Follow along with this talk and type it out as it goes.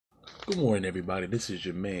Good morning, everybody. This is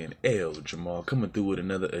your man, L. Jamal, coming through with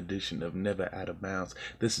another edition of Never Out of Bounds.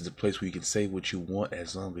 This is a place where you can say what you want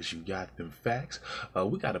as long as you got them facts.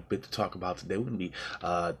 We got a bit to talk about today. We're going to be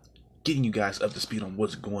getting you guys up to speed on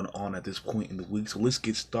what's going on at this point in the week. So let's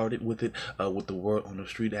get started with it, with the word on the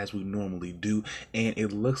street as we normally do. And it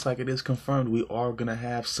looks like it is confirmed we are going to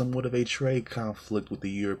have somewhat of a trade conflict with the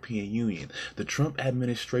European Union. The Trump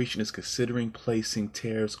administration is considering placing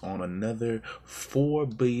tariffs on another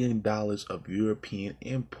 $4 billion of European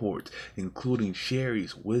imports, including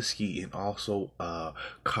cherries, whiskey, and also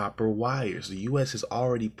copper wires. The U.S. has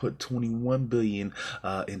already put $21 billion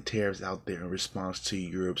in tariffs out there in response to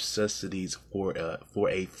Europe's subsidies for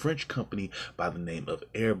a French company by the name of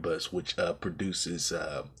Airbus, which produces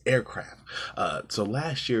aircraft. So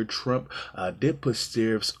last year, Trump did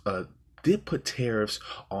put tariffs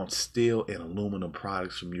on steel and aluminum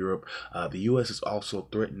products from Europe. The U.S. is also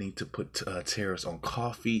threatening to put tariffs on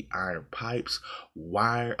coffee, iron pipes,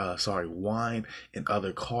 wine, and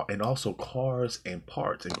also cars and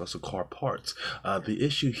parts, and also car parts. The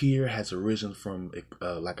issue here has arisen from,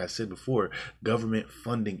 like I said before, government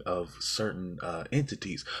funding of certain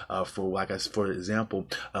entities. For example,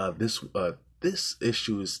 this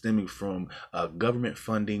issue is stemming from government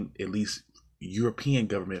funding, at least European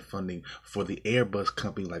government funding, for the Airbus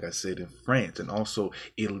company, like I said, in France, and also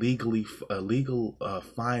illegal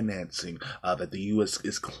financing that the U.S.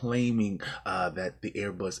 is claiming that the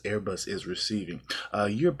Airbus is receiving.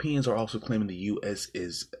 Europeans are also claiming the U.S.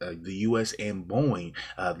 and Boeing,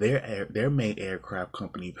 their main aircraft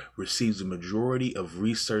company, receives the majority of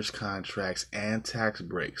research contracts and tax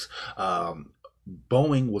breaks.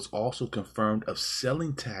 Boeing was also confirmed of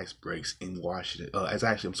selling tax breaks in Washington.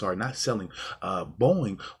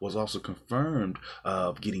 Boeing was also confirmed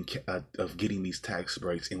of getting these tax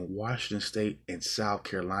breaks in Washington State and South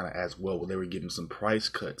Carolina as well, where they were getting some price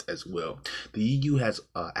cuts as well. The EU has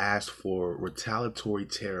asked for retaliatory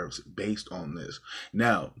tariffs based on this.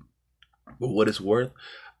 Now, for what it's worth,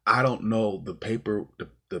 I don't know the paper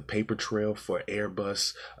trail for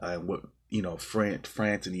Airbus and what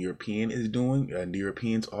France and the Europeans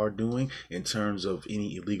are doing in terms of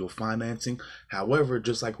any illegal financing. However,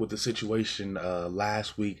 just like with the situation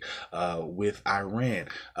last week with Iran,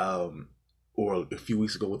 or a few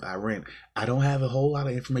weeks ago with Iran, I don't have a whole lot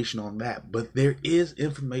of information on that, but there was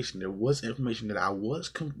information that I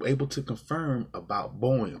was able to confirm about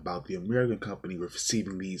Boeing, about the American company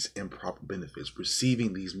receiving these improper benefits,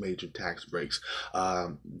 receiving these major tax breaks.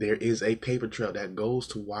 There is a paper trail that goes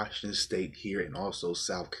to Washington State here and also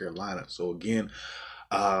South Carolina. So again,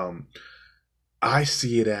 I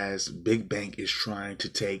see it as Big Bank is trying to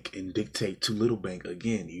take and dictate to Little Bank.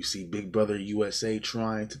 Again, you see Big Brother USA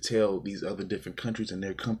trying to tell these other different countries and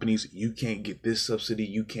their companies, you can't get this subsidy,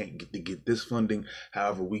 you can't get this funding,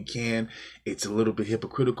 however we can. It's a little bit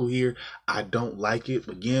hypocritical here. I don't like it.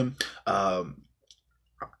 I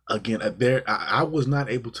was not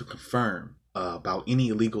able to confirm about any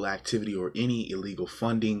illegal activity or any illegal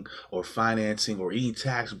funding or financing or any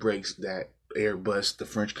tax breaks that Airbus, the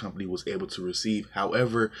French company, was able to receive.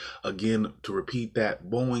 However, again, to repeat that,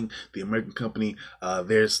 Boeing, the American company,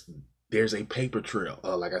 there's a paper trail.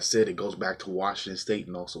 Like I said, it goes back to Washington State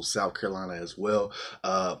and also South Carolina as well.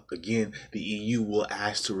 Again, the EU will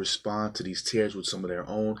ask to respond to these tariffs with some of their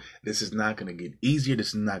own. This is not going to get easier. This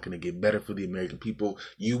is not going to get better for the American people.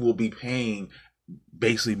 You will be paying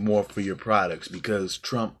basically more for your products because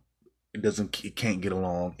Trump can't get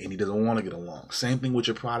along, and he doesn't want to get along. Same thing with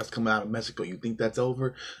your products coming out of Mexico. You think that's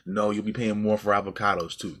over? No, you'll be paying more for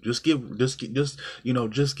avocados too. Just get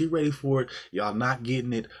ready for it. Y'all not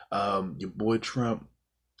getting it. Your boy Trump,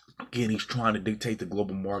 again, he's trying to dictate the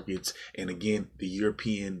global markets, and again, the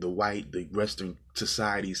European, the white, the Western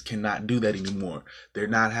societies cannot do that anymore. They're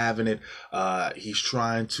not having it. He's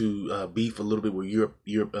trying to beef a little bit with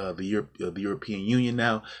the European Union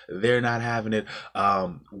now. They're not having it.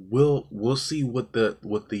 We'll see what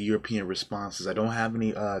the European response is. I don't have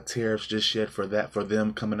any tariffs just yet for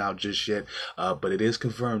them coming out just yet. But it is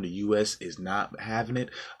confirmed the U.S. is not having it.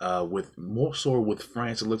 With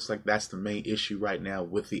France, it looks like that's the main issue right now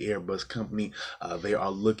with the Airbus company. They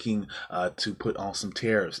are looking to put on some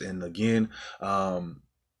tariffs, and again,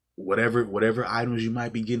 whatever items you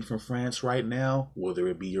might be getting from France right now, whether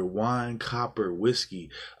it be your wine, copper, whiskey,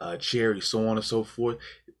 cherry, so on and so forth,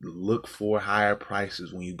 look for higher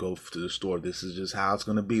prices when you go to the store. This is just how it's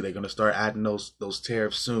going to be. They're going to start adding those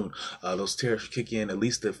tariffs soon. Those tariffs kick in, at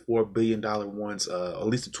least the $4 billion ones, at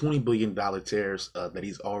least the $20 billion tariffs that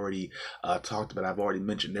he's already talked about. I've already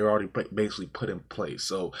mentioned they're already basically put in place.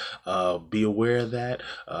 So be aware of that.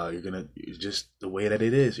 You're going to, just the way that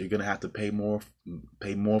it is, you're going to have to pay more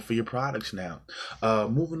for your products now.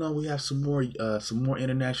 Moving on, we have some more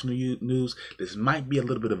international news. This might be a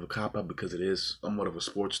little bit of a cop out because it is somewhat of a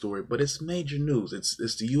sports story, but it's major news.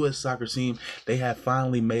 It's the U.S. soccer team. They have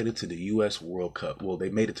finally made it to the U.S. World Cup. Well, they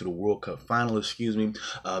made it to the World Cup final. Excuse me.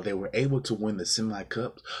 They were able to win the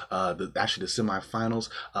semi-cup. Actually, the semifinals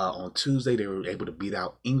on Tuesday. They were able to beat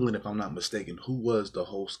out England, if I'm not mistaken, who was the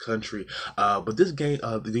host country. But this game,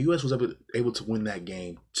 the U.S. was able to win that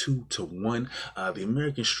game 2-1. The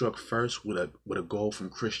Americans struck first with a goal from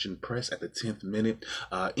Christian Press at the 10th minute.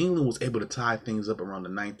 England was able to tie things up around the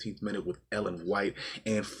 19th minute with Ellen White,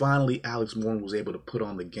 and finally Alex Morgan was able to put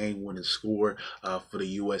on the game-winning score for the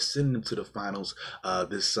U.S., sending them to the finals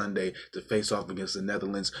this Sunday to face off against the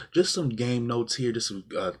Netherlands. Just some game notes here, just some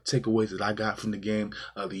takeaways that I got from the game.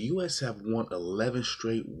 The U.S. have won 11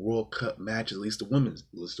 straight World Cup matches. At least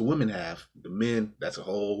the women have. The men, that's a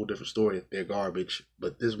whole different story. They're garbage.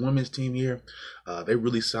 But this women's team here, they're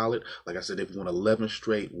really solid. Like I said, they've won 11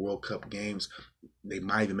 straight World Cup games. They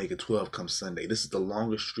might even make it 12 come Sunday. This is the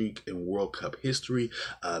longest streak in World Cup history.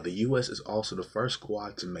 The U.S. is also the first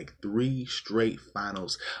squad to make three straight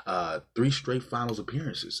finals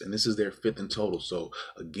appearances, and this is their 5th in total. So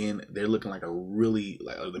again, they're looking like a really,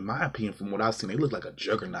 in my opinion, from what I've seen, they look like a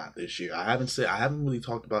juggernaut this year. I haven't really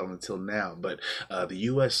talked about them until now, but the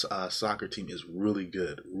U.S. Soccer team is really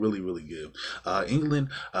good, really, really good. England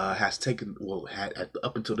has taken,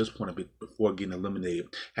 up until this point, before getting eliminated,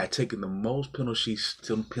 had taken the most penalty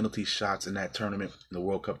shots in that tournament, in the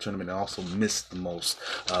World Cup tournament, and also missed the most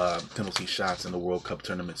penalty shots in the World Cup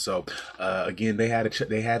tournament. So again, they had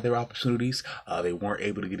their opportunities. They weren't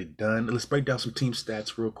able to get it done. Let's break down some team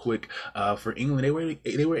stats real quick. For England, they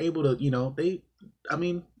were able to,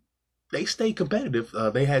 they stayed competitive.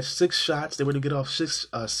 They had 6 shots. They were to get off six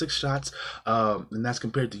shots, and that's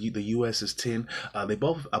compared to the U.S.'s 10. They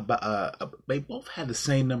both had the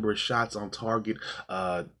same number of shots on target.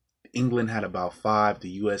 England had about 5. The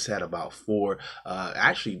U.S. had about 4.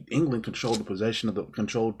 Actually, England controlled the possession of the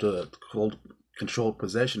controlled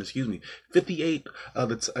possession. 58% of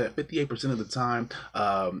the time,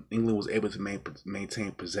 England was able to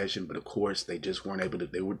maintain possession, but of course they just weren't able to.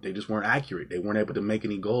 They just weren't accurate. They weren't able to make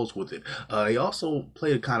any goals with it. They also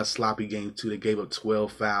played a kind of sloppy game too. They gave up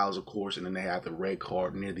 12 fouls, of course, and then they had the red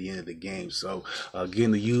card near the end of the game. So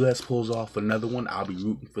again, the U.S. pulls off another one. I'll be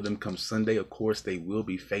rooting for them come Sunday. Of course, they will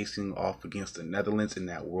be facing off against the Netherlands in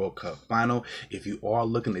that World Cup final. If you are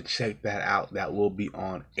looking to check that out, that will be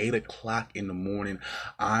on 8 o'clock in the morning.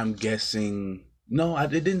 I'm guessing. No, it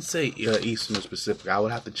didn't say Eastern or Pacific. I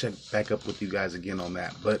would have to check back up with you guys again on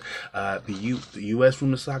that. But the U.S.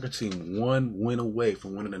 women's soccer team, one win away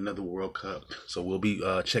from winning another World Cup. So we'll be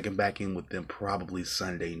checking back in with them probably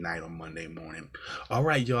Sunday night or Monday morning. All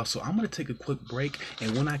right, y'all. So I'm going to take a quick break.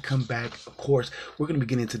 And when I come back, of course, we're going to be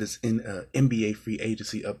getting into this NBA free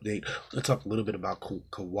agency update. We're going to talk a little bit about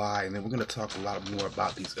Kawhi. And then we're going to talk a lot more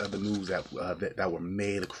about these other moves that were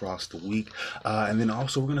made across the week. And then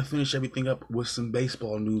also we're going to finish everything up with some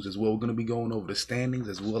baseball news as well. We're going to be going over the standings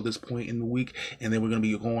as well at this point in the week, and then we're going to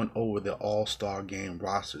be going over the All-Star Game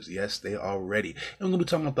rosters. Yes, they are ready. And we're going to be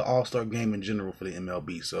talking about the All-Star Game in general for the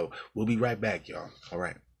MLB. So we'll be right back, y'all. All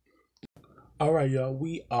right. All right, y'all,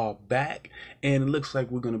 we are back, and it looks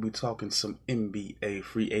like we're going to be talking some NBA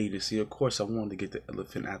free agency. Of course, I wanted to get the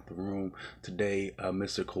elephant out the room today,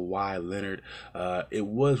 Mr. Kawhi Leonard. It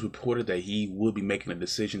was reported that he will be making a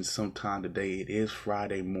decision sometime today. It is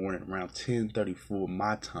Friday morning, around 10:34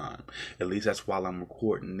 my time. At least that's while I'm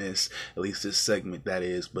recording this, at least this segment, that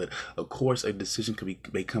is. But, of course, a decision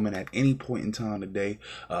could be coming at any point in time today,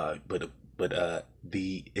 but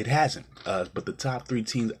it hasn't. But the top 3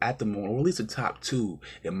 teams at the moment, or at least the top 2,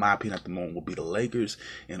 in my opinion, at the moment, will be the Lakers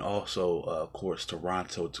and also, of course,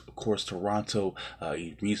 Toronto. Of course, Toronto,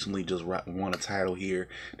 recently just won a title here.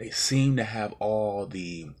 They seem to have all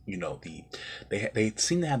the, they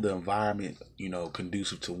seem to have the environment,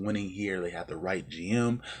 conducive to winning here. They have the right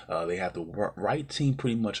GM. They have the right team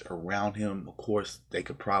pretty much around him. Of course, they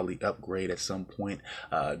could probably upgrade at some point,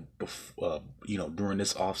 during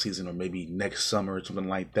this offseason or maybe next summer or something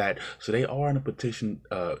like that. So they are in a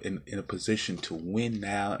position to win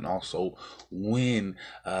now and also win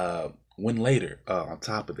later. On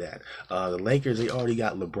top of that, the Lakers, they already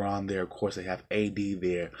got LeBron there. Of course, they have AD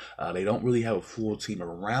there. They don't really have a full team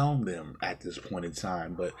around them at this point in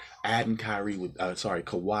time, but adding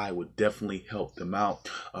Kawhi would definitely help them out.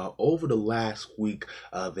 Over the last week,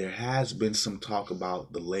 there has been some talk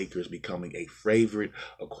about the Lakers becoming a favorite.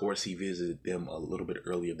 Of course, he visited them a little bit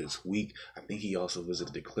earlier this week. I think he also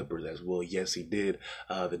visited the Clippers as well. Yes, he did.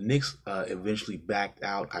 The Knicks eventually backed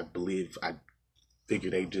out. I believe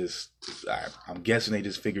figured I'm guessing they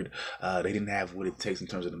just figured they didn't have what it takes in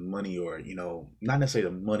terms of the money, or not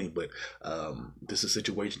necessarily the money, but just a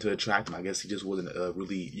situation to attract him. I guess he just wasn't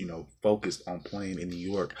really focused on playing in New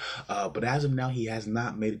York. But as of now, he has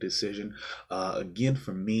not made a decision. Again,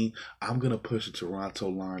 for me, I'm gonna push the Toronto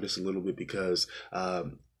line just a little bit because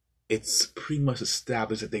it's pretty much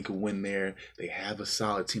established that they could win there. They have a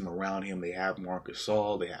solid team around him. They have Marc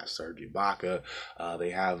Gasol. They have Serge Ibaka.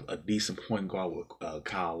 They have a decent point guard with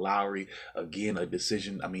Kyle Lowry. Again, a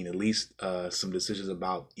decision. I mean, at least some decisions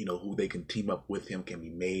about who they can team up with him can be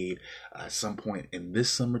made at some point in this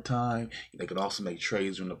summertime. They could also make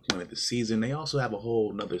trades during the point of the season. They also have a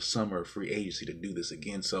whole another summer of free agency to do this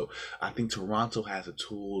again. So I think Toronto has the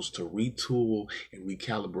tools to retool and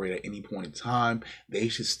recalibrate at any point in time. They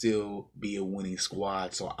should still be a winning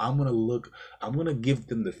squad. So I'm gonna give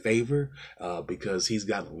them the favor because he's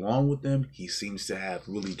gotten along with them. He seems to have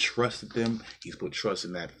really trusted them. He's put trust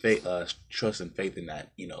in that trust and faith in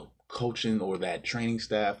that coaching or that training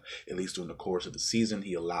staff, at least during the course of the season.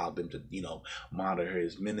 He allowed them to monitor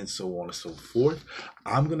his minutes, so on and so forth.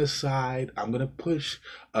 I'm gonna push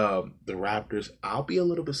the Raptors. I'll be a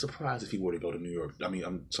little bit surprised if he were to go to New York. I mean,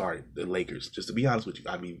 I'm sorry, the Lakers. Just to be honest with you,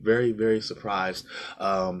 I'd be very, very surprised.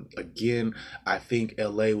 Again, I think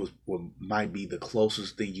LA might be the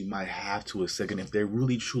closest thing you might have to a second. If there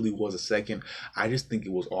really truly was a second, I just think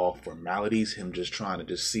it was all formalities, him just trying to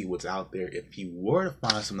just see what's out there. If he were to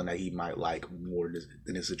find something that he might like more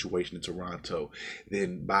than his situation in Toronto,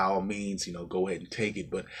 then by all means, go ahead and take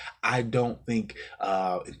it. But I don't think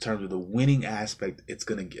in terms of the winning aspect, it's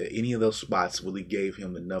going to get any of those spots really gave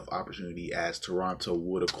him enough opportunity as Toronto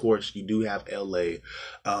would. Of course, you do have LA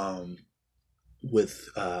with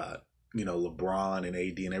LeBron and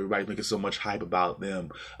AD and everybody's making so much hype about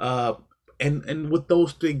them. And with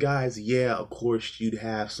those three guys, yeah, of course you'd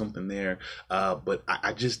have something there. But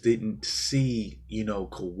I just didn't see,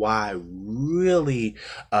 Kawhi really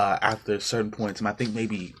after a certain point in time. I think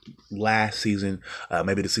maybe last season,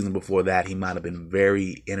 maybe the season before that, he might have been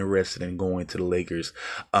very interested in going to the Lakers.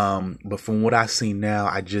 But from what I see now,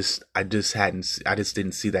 I just didn't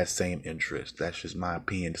see that same interest. That's just my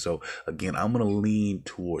opinion. So again, I'm gonna lean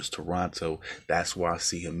towards Toronto. That's where I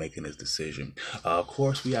see him making his decision. Of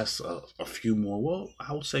course, we have a few more. Well,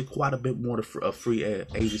 I would say quite a bit more of free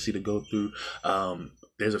agency to go through.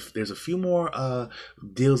 There's a few more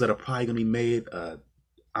deals that are probably gonna be made.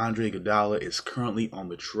 Andre Iguodala is currently on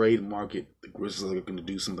the trade market. The Grizzlies are going to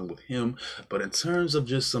do something with him. But in terms of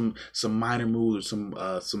just some minor moves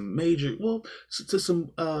or some major,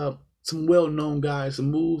 some well-known guys,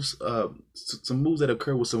 some moves that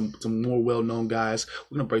occur with some more well-known guys.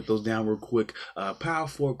 We're gonna break those down real quick. Power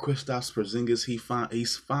forward Kristaps Porzingis,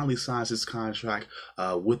 he's finally signs his contract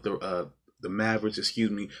with the Mavericks.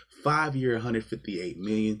 5-year, $158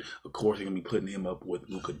 million. Of course, they're gonna be putting him up with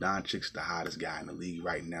Luka Doncic, the hottest guy in the league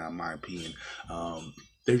right now, in my opinion.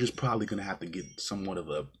 They're just probably gonna have to get somewhat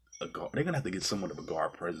of a guard. They're gonna have to get somewhat of a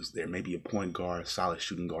guard presence there, maybe a point guard, solid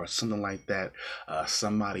shooting guard, something like that.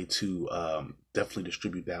 Somebody to definitely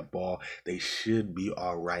distribute that ball. They should be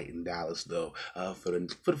all right in Dallas though, for the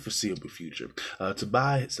foreseeable future.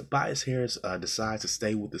 Tobias Harris decides to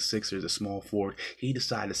stay with the Sixers, a small forward. He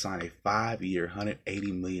decided to sign a 5-year,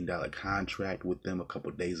 $180 million contract with them a couple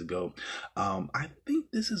of days ago. I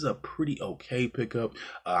think this is a pretty okay pickup.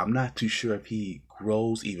 I'm not too sure if he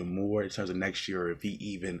grows even more in terms of next year, or if he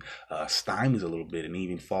even stymies a little bit and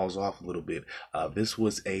even falls off a little bit. This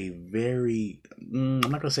was a very, I'm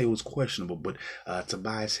not gonna say it was questionable, but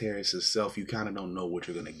Tobias Harris himself, you kind of don't know what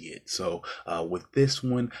you're gonna get. So with this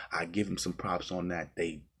one, I give him some props on that.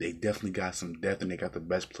 They definitely got some depth, and they got the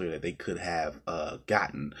best player that they could have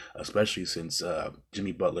gotten, especially since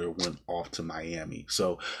Jimmy Butler went off to Miami.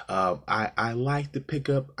 So I like the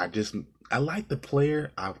pickup. I like the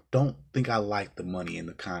player. I don't think I like the money in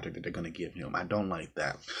the contract that they're going to give him. I don't like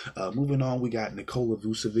that. Moving on, we got Nikola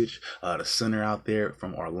Vucevic, the center out there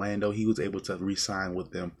from Orlando. He was able to re-sign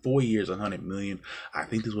with them 4 years, $100 million. I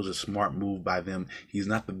think this was a smart move by them. He's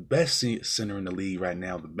not the best center in the league right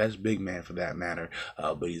now, the best big man for that matter,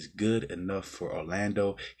 but he's good enough for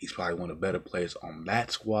Orlando. He's probably one of the better players on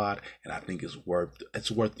that squad, and I think it's worth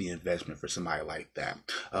the investment for somebody like that.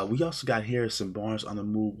 We also got Harrison Barnes on the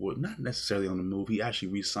move, well, not necessarily on the move. He actually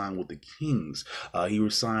re-signed with the Kings. He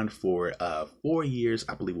re-signed for 4 years.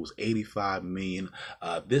 I believe it was $85 million.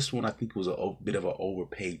 This one I think was a bit of an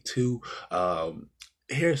overpay too.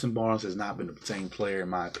 Harrison Barnes has not been the same player, in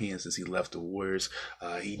my opinion, since he left the Warriors.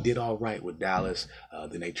 He did all right with Dallas.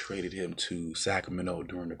 Then they traded him to Sacramento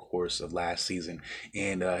during the course of last season,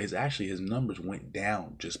 and his numbers went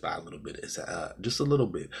down just by a little bit. It's just a little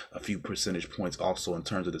bit, a few percentage points. Also, in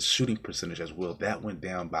terms of the shooting percentage as well, that went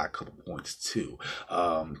down by a couple points too.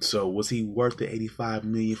 So was he worth the $85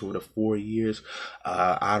 million for the 4 years?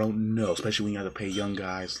 I don't know, especially when you have to pay young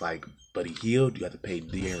guys like Buddy Hield. You have to pay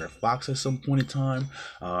De'Aaron Fox at some point in time.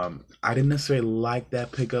 I didn't necessarily like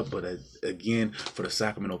that pickup, but again, for the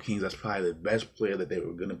Sacramento Kings, that's probably the best player that they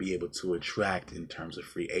were going to be able to attract in terms of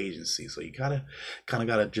free agency. So you kind of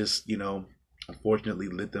gotta just, unfortunately,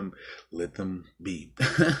 let them be.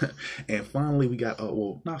 And finally, we got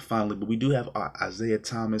well, not finally, but we do have Isaiah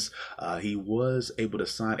Thomas. He was able to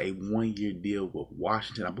sign a 1-year deal with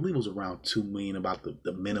Washington. I believe it was around $2 million, about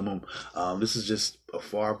the minimum. This is just a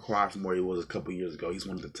far cry from where he was a couple years ago. He's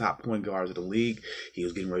one of the top point guards of the league. He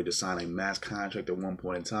was getting ready to sign a max contract at one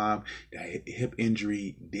point in time. That hip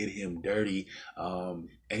injury did him dirty, and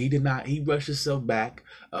he rushed himself back,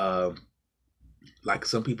 like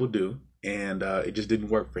some people do. And it just didn't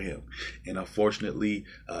work for him. And unfortunately,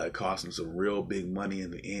 it cost him some real big money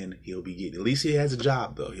in the end. He'll be getting, at least he has a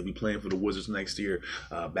job, though. He'll be playing for the Wizards next year,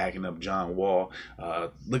 backing up John Wall.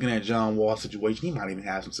 Looking at John Wall's situation, he might even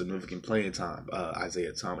have some significant playing time,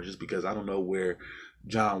 Isaiah Thomas, just because I don't know where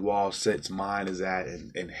John Wall set's mind is at,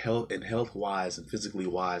 and health wise and physically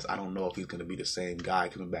wise. I don't know if he's going to be the same guy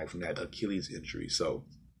coming back from that Achilles injury. So,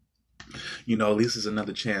 at least it's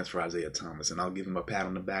another chance for Isaiah Thomas, and I'll give him a pat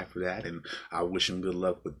on the back for that, and I wish him good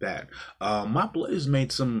luck with that. My Blazers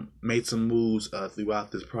made some moves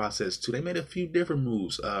throughout this process too. They made a few different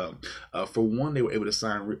moves. For one, they were able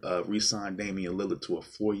to re-sign Damian Lillard to a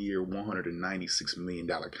 4-year, $196 million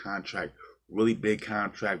contract. Really big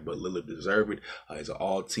contract, but Lillard deserved it. He's an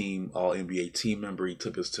all-NBA team member. He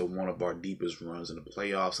took us to one of our deepest runs in the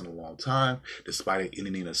playoffs in a long time, despite it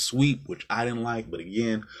ending in a sweep, which I didn't like. But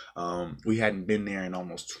again, we hadn't been there in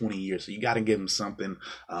almost 20 years, so you got to give him something.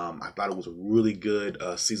 I thought it was a really good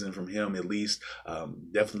season from him, at least.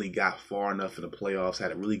 Definitely got far enough in the playoffs,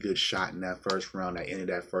 had a really good shot in that first round that ended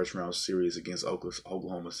that first round series against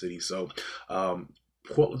Oklahoma City. So,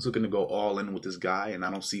 Portland's looking to go all in with this guy, and I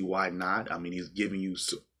don't see why not. I mean, he's giving you,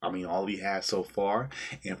 all he has so far,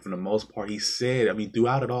 and for the most part, he said,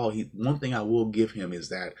 throughout it all, one thing I will give him is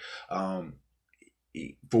that,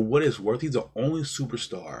 for what it's worth, he's the only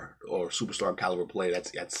superstar or superstar caliber player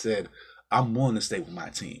that's said, I'm willing to stay with my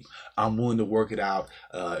team. I'm willing to work it out.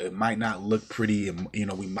 It might not look pretty, and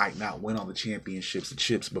we might not win all the championships and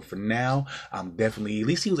chips, but for now, I'm definitely, at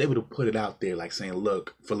least he was able to put it out there, like saying,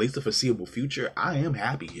 look, for at least the foreseeable future, I am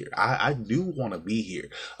happy here. I do want to be here.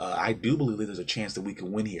 I do believe that there's a chance that we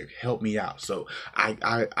can win here. Help me out. So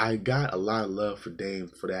I got a lot of love for Dame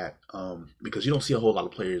for that, because you don't see a whole lot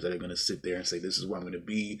of players that are going to sit there and say, this is where I'm going to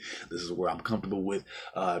be. This is where I'm comfortable with.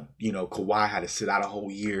 Kawhi had to sit out a whole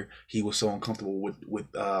year. He was so uncomfortable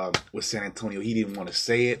with San Antonio. He didn't want to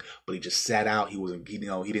say it, but he just sat out. He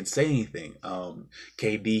didn't say anything.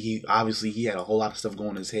 KD, he had a whole lot of stuff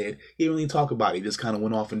going in his head. He didn't really talk about it. He just kind of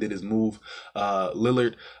went off and did his move.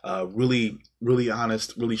 Lillard, really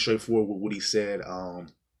honest, really straightforward with what he said.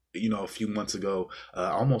 A few months ago,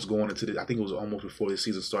 almost going into I think it was almost before the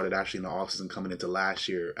season started, actually in the offseason coming into last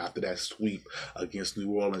year after that sweep against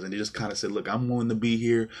New Orleans, and they just kind of said, look, I'm willing to be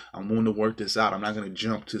here. I'm willing to work this out. I'm not going to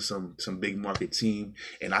jump to some big market team,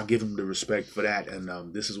 and I give him the respect for that,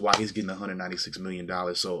 and this is why he's getting $196 million.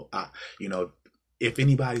 So, if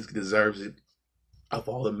anybody deserves it, of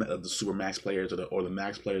all the super max players or the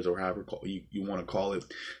max players or however you want to call it,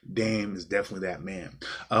 Dame is definitely that man.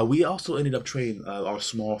 We also ended up trading our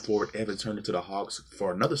small forward Evan Turner to the Hawks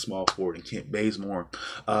for another small forward in Kent Bazemore.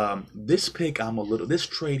 This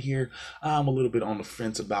trade here, I'm a little bit on the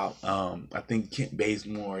fence about. I think Kent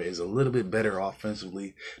Bazemore is a little bit better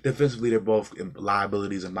offensively. Defensively, they're both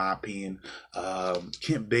liabilities in my opinion.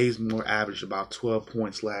 Kent Bazemore averaged about 12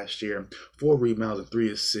 points last year, 4 rebounds and 3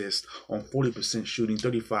 assists on 40% shooting,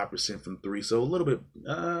 35% from 3. So a little bit,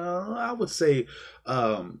 I would say,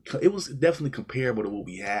 it was definitely comparable to what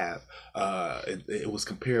we have. It was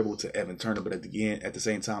comparable to Evan Turner, but at the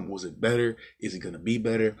same time, was it better? Is it going to be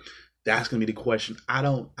better? That's going to be the question. I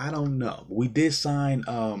don't know. We did sign,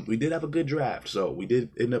 we did have a good draft. So we did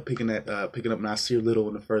end up picking up Nasir Little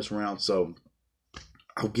in the first round. So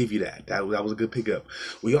I'll give you that. That was a good pickup.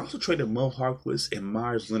 We also traded Mo Harkless and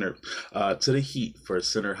Myers Leonard to the Heat for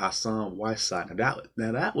center Hassan Whiteside.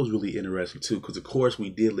 Now that was really interesting too, because of course we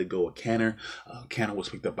did let go of Canner. Canner was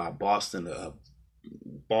picked up by Boston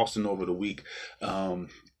over the week.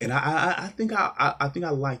 And I think I think I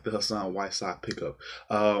like the Hassan Whiteside pickup.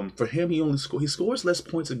 For him, he scores less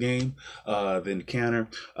points a game than Canner,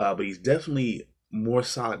 but he's definitely more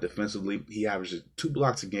solid defensively. He averages 2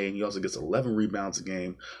 blocks a game. He also gets 11 rebounds a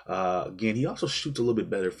game. Again, he also shoots a little bit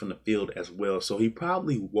better from the field as well. So he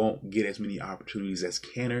probably won't get as many opportunities as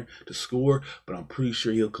Canner to score, but I'm pretty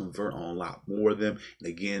sure he'll convert on a lot more of them. And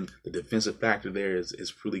again, the defensive factor there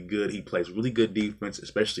is really good. He plays really good defense,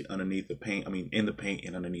 especially underneath the paint. I mean, in the paint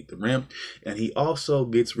and underneath the rim. And he also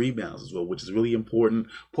gets rebounds as well, which is really important.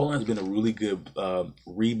 Portland's been a really good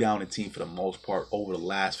rebounding team for the most part over the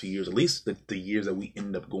last few years, at least the years that we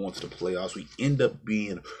end up going to the playoffs. We end up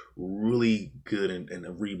being really good in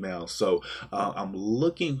the rebound. So I'm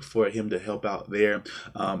looking for him to help out there.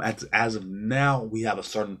 As of now, we have a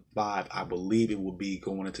starting five. I believe it will be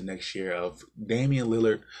going into next year of Damian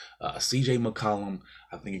Lillard, CJ McCollum.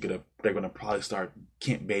 I think they're gonna probably start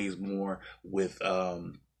Kent Bazemore with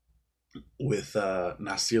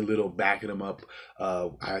Nasir Little backing him up.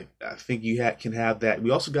 I think you can have that.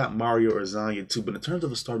 We also got Mario Arzanya too, but in terms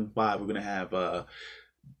of a starting five, we're gonna have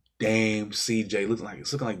Dame, CJ,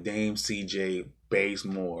 it's looking like Dame, CJ,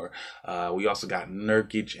 Bazemore. We also got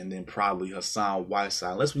Nurkic, and then probably Hassan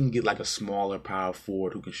Whiteside, unless we can get like a smaller power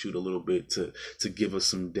forward who can shoot a little bit to give us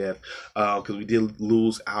some depth. Because we did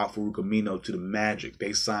lose Al-Farouq Amino to the Magic.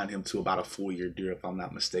 They signed him to about a 4-year deal, if I'm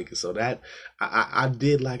not mistaken. So that I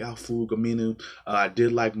did like Al-Farouq Amino. I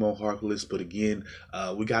did like Mo Harkless, but again,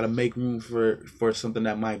 we got to make room for something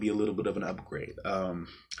that might be a little bit of an upgrade.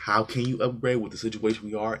 How can you upgrade with the situation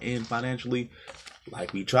we are in financially?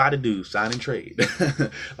 Like we try to do, sign and trade.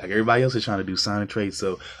 Like everybody else is trying to do, sign and trade.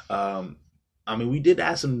 So, I mean, we did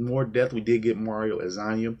add some more depth. We did get Mario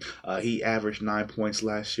Arzanya. He averaged 9 points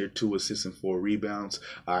last year, 2 assists and 4 rebounds.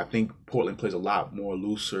 I think Portland plays a lot more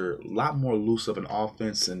loose of an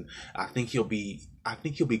offense, and I think he'll be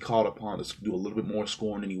called upon to do a little bit more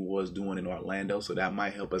scoring than he was doing in Orlando, so that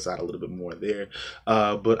might help us out a little bit more there.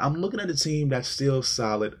 But I'm looking at a team that's still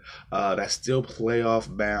solid, that's still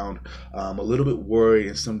playoff bound. A little bit worried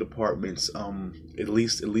in some departments, at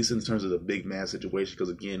least in terms of the big man situation, because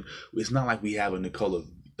again, it's not like we have a Nikola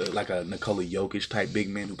Jokic type big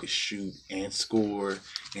man who could shoot and score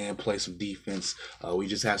and play some defense. We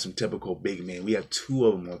just have some typical big men. We have 2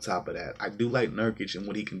 of them on top of that. I do like Nurkic and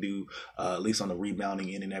what he can do, at least on the rebounding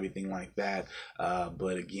end and everything like that.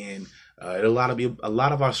 But again, a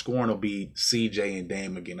lot of our scoring will be CJ and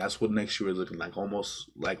Dame again. That's what next year is looking like, almost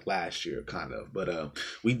like last year, kind of. But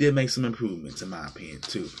we did make some improvements, in my opinion,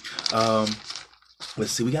 too.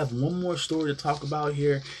 Let's see, we have one more story to talk about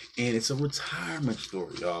here, and it's a retirement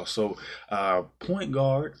story, y'all. So, point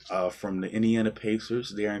guard from the Indiana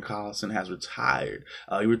Pacers, Darren Collison, has retired.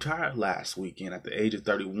 He retired last weekend at the age of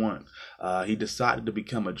 31. He decided to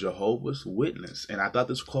become a Jehovah's Witness, and I thought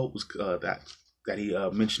this quote was that he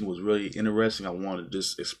mentioned was really interesting. I wanted to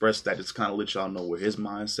just express that, just kind of let y'all know where his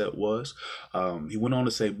mindset was. He went on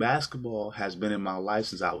to say, "Basketball has been in my life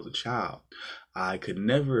since I was a child. I could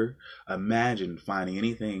never imagine finding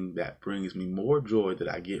anything that brings me more joy that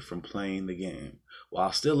I get from playing the game. While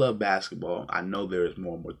I still love basketball, I know there is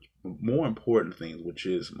more important things, which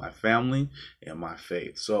is my family and my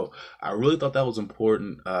faith." So I really thought that was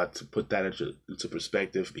important to put that into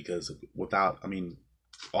perspective, because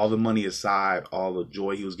all the money aside, all the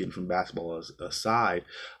joy he was getting from basketball aside,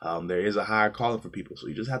 there is a higher calling for people. So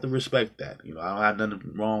you just have to respect that. I don't have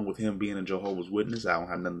nothing wrong with him being a Jehovah's Witness. I don't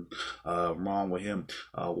have nothing wrong with him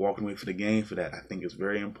walking away for the game for that. I think it's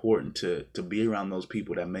very important to be around those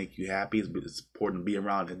people that make you happy. It's important to be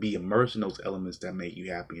around and be immersed in those elements that make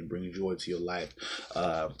you happy and bring joy to your life.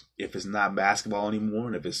 If it's not basketball anymore,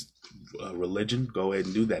 and if it's religion, go ahead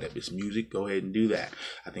and do that. If it's music, go ahead and do that.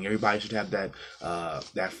 I think everybody should have that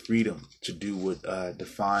freedom to do what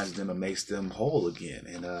defines them and makes them whole again.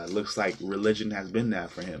 And it looks like religion has been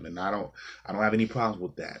that for him, and I don't have any problems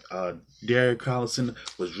with that. Darren Collison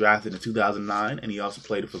was drafted in 2009, and he also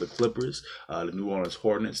played for the Clippers, the New Orleans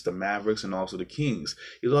Hornets, the Mavericks, and also the Kings.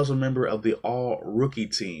 He was also a member of the All-Rookie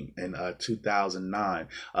team in 2009.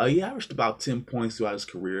 He averaged about 10 points throughout his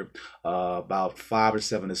career, about 5 or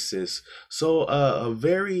 7 assists. So a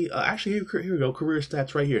very actually here we go, career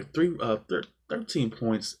stats right here. 13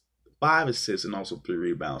 points, 5 assists, and also 3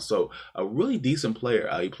 rebounds. So a really decent player.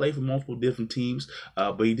 He played for multiple different teams,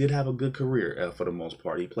 but he did have a good career for the most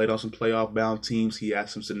part. He played on some playoff bound teams. He had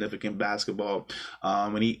some significant basketball,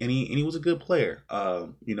 and he was a good player.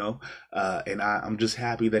 And I'm just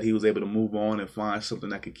happy that he was able to move on and find something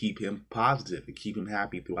that could keep him positive and keep him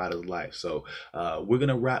happy throughout his life. So we're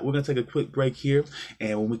gonna take a quick break here,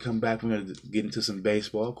 and when we come back, we're gonna get into some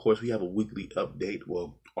baseball. Of course, we have a weekly update.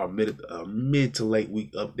 Well, our mid to late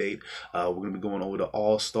week update. We're gonna be going over the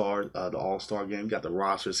All-Star game. We got the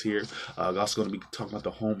rosters here. We're also gonna be talking about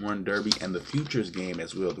the home run derby and the futures game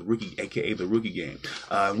as well, the rookie, aka the rookie game.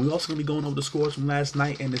 We're also gonna be going over the scores from last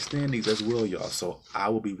night and the standings as well, y'all. So I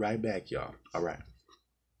will be right back, y'all. All right.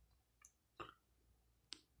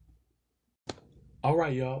 All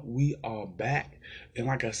right, y'all, we are back. And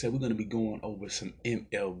like I said, we're going to be going over some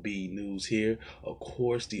MLB news here. Of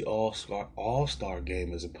course, the All-Star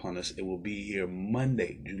game is upon us. It will be here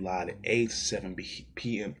Monday, July the 8th, 7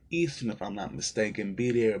 p.m. Eastern, if I'm not mistaken.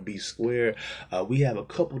 Be there or be square. We have a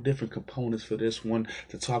couple different components for this one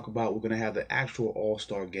to talk about. We're going to have the actual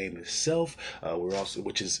All-Star game itself,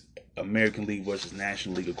 which is American League versus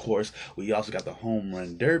National League, of course. We also got the home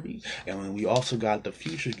run derby, and then we also got the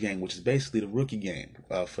futures game, which is basically the rookie game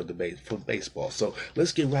for baseball. So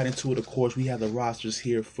let's get right into it. Of course, we have the rosters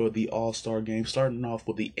here for the All-Star game, starting off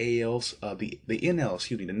with the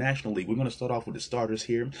the National League. We're going to start off with the starters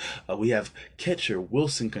here. We have catcher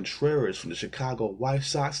Wilson Contreras from the Chicago White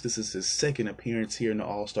Sox. This is his second appearance here in the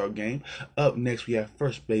All-Star game. Up next, we have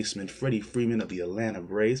first baseman Freddie Freeman of the Atlanta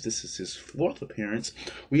Braves. This is his fourth appearance.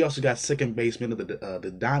 We also got second baseman of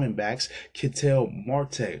the Diamondbacks, Ketel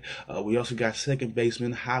Marte. We also got second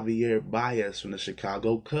baseman Javier Baez from the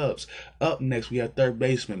Chicago Cubs. Up next, we have third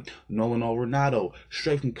baseman Nolan Arenado,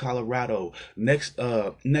 straight from Colorado. Next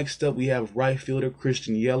up, we have right fielder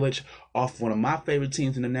Christian Yelich off one of my favorite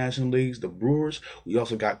teams in the National Leagues, the Brewers. We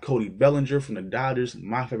also got Cody Bellinger from the Dodgers,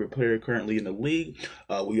 my favorite player currently in the league.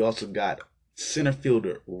 We also got center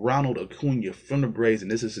fielder Ronald Acuna from the Braves,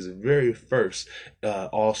 and this is his very first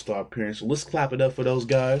All-Star appearance. So let's clap it up for those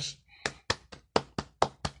guys.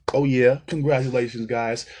 Oh yeah, congratulations,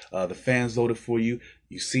 guys. The fans voted for you.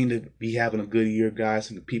 You seem to be having a good year, guys,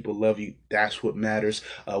 and the people love you. That's what matters.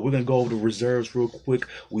 We're going to go over the reserves real quick.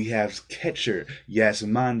 We have catcher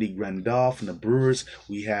Yasmani Grandal from the Brewers.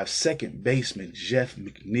 We have second baseman Jeff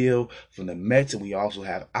McNeil from the Mets. And we also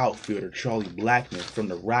have outfielder Charlie Blackmon from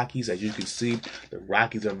the Rockies. As you can see, the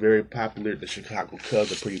Rockies are very popular. The Chicago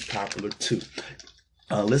Cubs are pretty popular, too.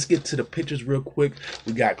 Let's get to the pitchers real quick.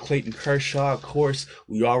 We got Clayton Kershaw, of course.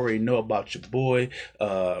 We already know about your boy.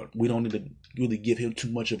 We don't need to really give him too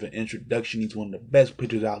much of an introduction. He's one of the best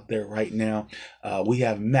pitchers out there right now. We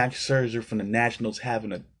have Max Scherzer from the Nationals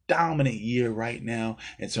having a dominant year right now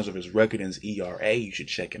in terms of his record and his ERA. You should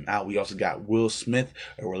check him out. We also got Will Smith,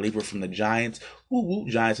 a reliever from the Giants. Woo woo,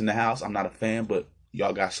 Giants in the house. I'm not a fan, but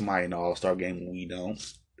y'all got somebody in the All-Star game. We don't.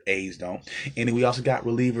 A's don't. And then we also got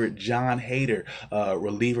reliever John Hader,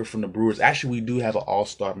 reliever from the Brewers. Actually, we do have an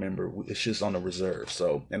all-star member. It's just on the reserve.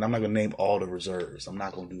 So, and I'm not gonna name all the reserves. I'm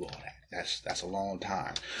not gonna do all that. That's a long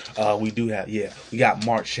time. We do have, we got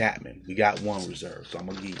Mark Chapman. We got one reserve, so I'm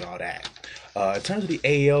gonna give y'all that. In terms of the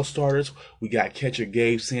AL starters, we got catcher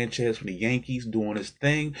Gabe Sanchez from the Yankees doing his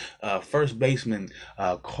thing. First baseman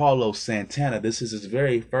Carlos Santana. This is his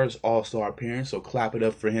very first All-Star appearance, so clap it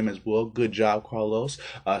up for him as well. Good job, Carlos.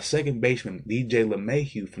 Second baseman DJ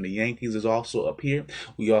LeMahieu from the Yankees is also up here.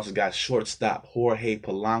 We also got shortstop Jorge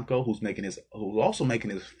Polanco, who's also making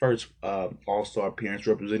his first All-Star appearance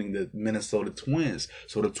representing the Minnesota Twins.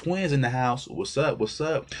 So the Twins in the house. What's up? What's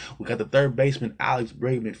up? We got the third baseman Alex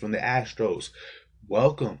Bregman from the Astros.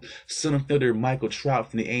 Welcome. Center fielder Michael Trout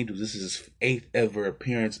from the Angels. This is his 8th ever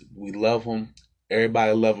appearance. We love him.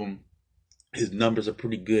 Everybody love him. His numbers are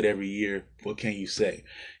pretty good every year. What can you say?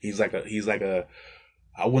 He's like a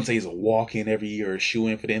I wouldn't say he's a walk-in every year or a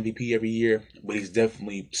shoe-in for the MVP every year, but he's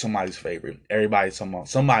definitely somebody's favorite.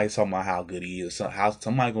 Somebody's talking about how good he is. Somebody's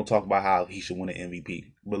going to talk about how he should win an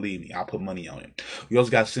MVP. Believe me, I'll put money on it. We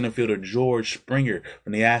also got center fielder George Springer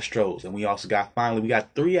from the Astros, and we also got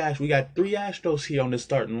three Astros here on the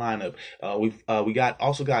starting lineup. We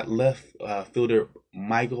also got left fielder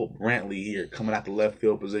Michael Brantley here coming out the left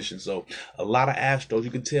field position. So a lot of Astros.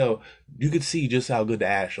 You can see just how good the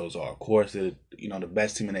Astros are. Of course, they're the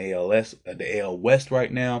best team in the AL West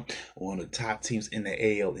right now. One of the top teams in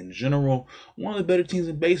the AL in general. One of the better teams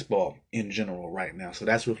in baseball in general right now. So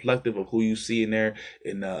that's reflective of who you see in there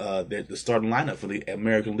in the starting lineup for the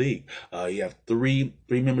American League. You have three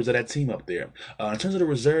members of that team up there. In terms of the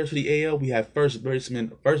reserves for the AL, we have first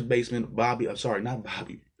baseman Bobby. I'm sorry, not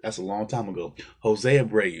Bobby. That's a long time ago. Jose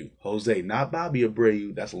Abreu. Jose, not Bobby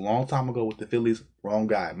Abreu. That's a long time ago with the Phillies. Wrong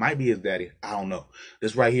guy. Might be his daddy. I don't know.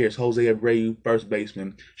 This right here is Jose Abreu, first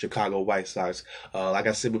baseman, Chicago White Sox. Like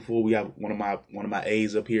I said before, we have one of my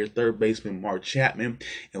A's up here, third baseman Mark Chapman,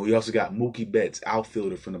 and we also got Mookie Betts,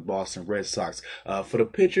 outfielder from the Boston Red Sox. For the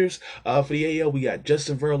pitchers, for the AL, we got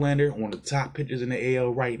Justin Verlander, one of the top pitchers in the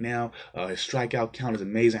AL right now. His strikeout count is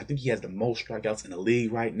amazing. I think he has the most strikeouts in the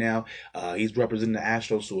league right now. He's representing the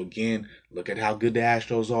Astros, so again, look at how good the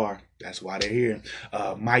Astros are. That's why they're here.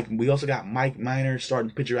 We also got Mike Minor, starting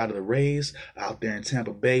pitcher out of the Rays, out there in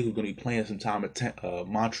Tampa Bay, who's going to be playing some time at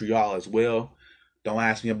Montreal as well. Don't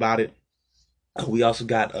ask me about it. We also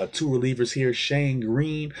got two relievers here, Shane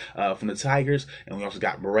Green from the Tigers, and we also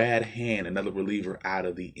got Brad Hand, another reliever out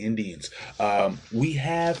of the Indians. We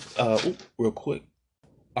have, real quick.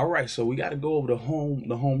 All right, so we got to go over the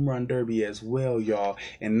home run derby as well, y'all,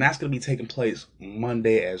 and that's gonna be taking place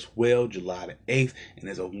Monday as well, July the 8th, and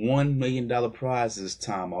there's a $1 million prize this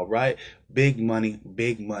time. All right, big money,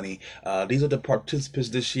 big money. These are the participants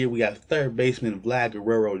this year. We got third baseman Vlad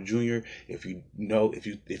Guerrero Jr. If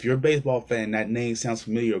you're a baseball fan, that name sounds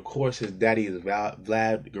familiar. Of course, his daddy is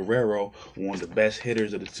Vlad Guerrero, one of the best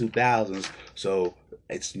hitters of the 2000s. So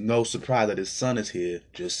it's no surprise that his son is here.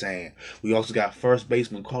 Just saying. We also got first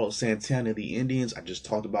baseman Carlos Santana of the Indians. I just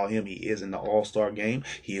talked about him. He is in the All-Star game.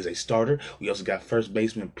 He is a starter. We also got first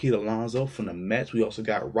baseman Pete Alonso from the Mets. We also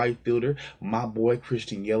got right fielder, my boy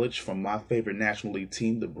Christian Yelich from my favorite National League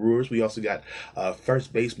team, the Brewers. We also got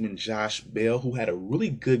first baseman Josh Bell, who had a really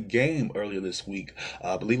good game earlier this week.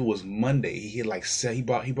 I believe it was Monday. He hit he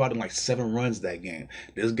brought in like 7 runs that game.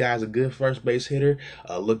 This guy's a good first base hitter.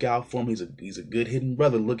 Look out for him. He's a good hitting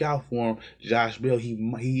brother. Look out for him, Josh Bell.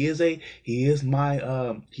 He is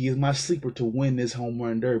my sleeper to win this home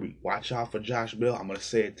run derby. Watch out for Josh Bell. I'm gonna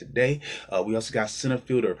say it today. We also got center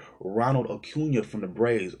fielder Ronald Acuna from the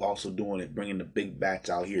Braves also doing it, bringing the big bats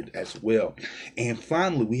out here as well. And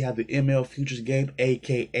finally, we have the ML Futures game,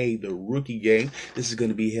 aka the rookie game. This is going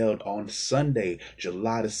to be held on Sunday,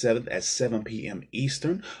 July the 7th at 7 p.m.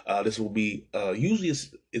 Eastern. This will be usually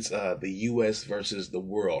it's the U.S. versus the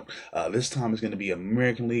world. This time it's going to be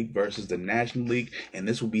American League versus the National League, and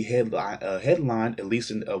this will be headlined at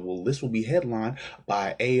least this will be headlined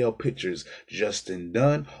by AL pitchers Justin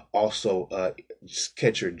Dunn, also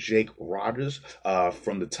catcher Jake Rogers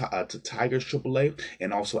from the Tigers AAA,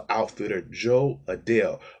 and also outfielder Joe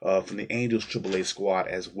Adele from the Angels AAA squad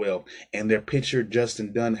as well. And their pitcher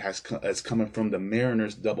Justin Dunn is coming from the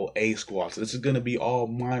Mariners AA squad. So this is going to be all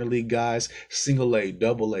minor league guys, single A,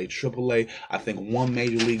 double A, triple A. I think one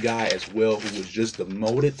major league guy as well who was just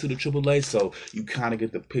demoted to the AAA. So you kind of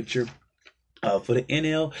get the picture. For the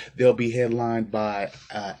NL, they'll be headlined by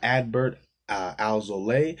Adbert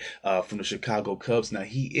Alzolay from the Chicago Cubs. Now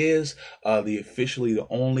he is officially the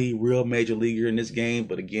only real major leaguer in this game,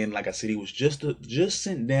 but again, like I said, he was just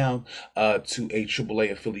sent down to a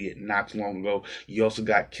AAA affiliate not too long ago. You also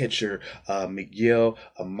got catcher Miguel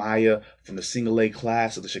Amaya from the single A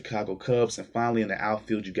class of the Chicago Cubs, and finally in the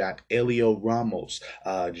outfield you got Elio Ramos,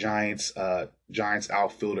 Giants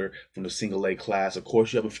outfielder from the single A class. Of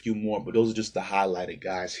course, you have a few more, but those are just the highlighted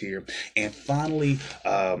guys here. And finally,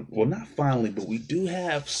 well, not finally, but we do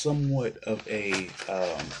have somewhat of a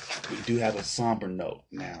somber note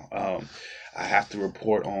now. I have to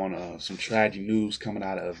report on some tragic news coming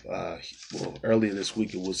out of earlier this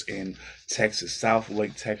week. It was in Texas, South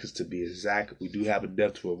Lake, Texas, to be exact. We do have a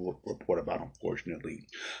death to report about, unfortunately.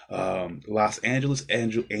 Los Angeles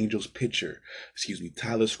Angels pitcher,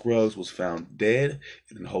 Tyler Scruggs was found dead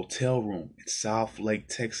in a hotel room in South Lake,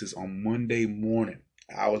 Texas on Monday morning,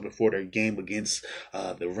 hours before their game against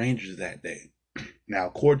the Rangers that day. Now,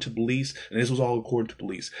 according to police, and this was all according to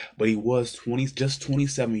police, but he was just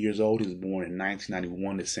 27 years old. He was born in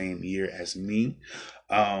 1991, the same year as me.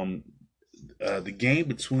 The game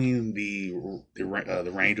between the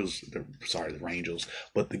Rangers,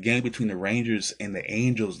 but the game between the Rangers and the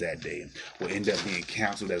Angels that day will end up being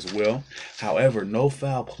canceled as well. However, no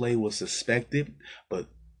foul play was suspected, but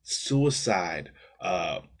suicide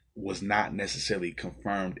was not necessarily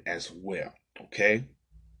confirmed as well. Okay.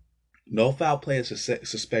 No foul play is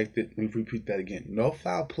suspected. Let me repeat that again. No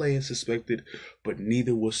foul play is suspected, but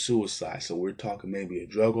neither was suicide. So we're talking maybe a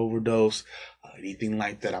drug overdose, anything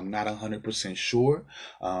like that. I'm not 100% sure.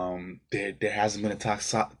 There hasn't been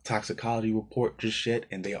a toxicology report just yet,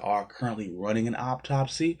 and they are currently running an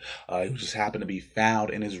autopsy. It just happened to be found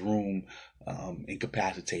in his room,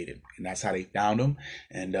 incapacitated, and that's how they found him.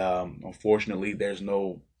 And unfortunately, there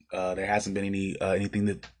hasn't been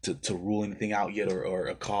anything to rule anything out yet, or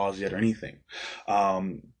a cause yet, or anything.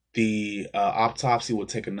 The autopsy will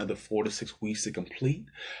take another 4 to 6 weeks to complete.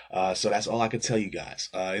 So that's all I can tell you guys.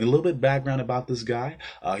 And a little bit of background about this guy.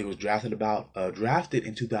 He was drafted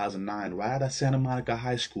in 2009, right out of Santa Monica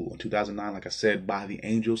High School. In 2009, like I said, by the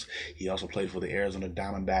Angels. He also played for the Arizona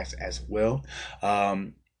Diamondbacks as well.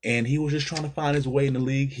 And he was just trying to find his way in the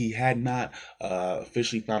league. He had not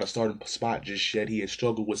officially found a starting spot just yet. He had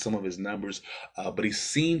struggled with some of his numbers, but he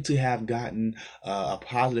seemed to have gotten a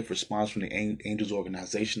positive response from the Angels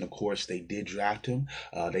organization. Of course, they did draft him.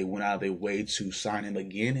 They went out of their way to sign him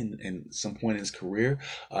again in some point in his career.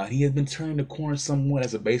 He had been turning the corner somewhat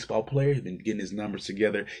as a baseball player. He'd been getting his numbers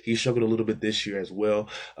together. He struggled a little bit this year as well.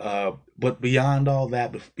 But beyond all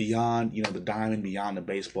that, beyond the diamond, beyond the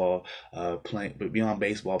baseball playing, but beyond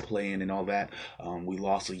baseball playing and all that, we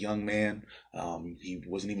lost a young man. He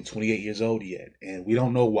wasn't even 28 years old yet, and we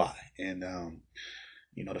don't know why. And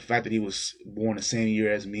the fact that he was born the same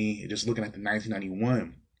year as me, just looking at the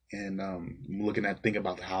 1991, and think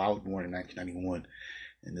about how I was born in 1991,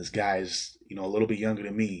 and this guy is a little bit younger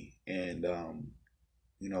than me, and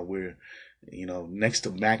we're next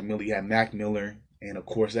to Mac Miller, you have Mac Miller. And of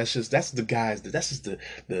course, that's just the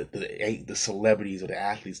celebrities or the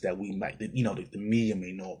athletes that we might, the media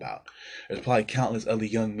may know about. There's probably countless other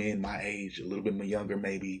young men my age, a little bit younger,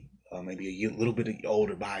 maybe a little bit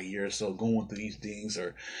older by a year or so, going through these things.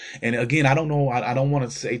 And again, I don't know. I don't want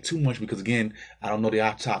to say too much because again, I don't know the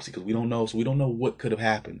autopsy because we don't know. So we don't know what could have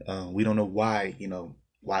happened. We don't know why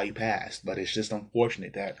why he passed. But it's just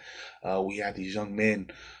unfortunate that we have these young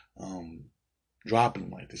men. Dropping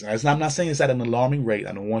like this. I'm not saying it's at an alarming rate.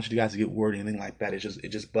 I don't want you guys to get worried or anything like that. It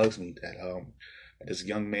just bugs me that this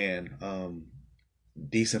young man,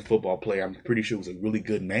 decent football player, I'm pretty sure was a really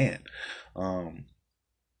good man,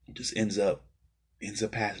 just ends up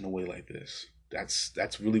passing away like this.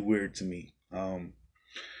 That's really weird to me. And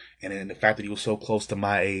then the fact that he was so close to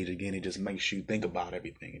my age, again, it just makes you think about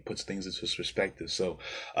everything. It puts things into perspective. So,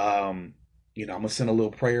 I'm going to send a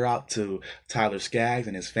little prayer out to Tyler Skaggs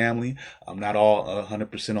and his family. I'm not all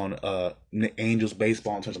 100% on Angels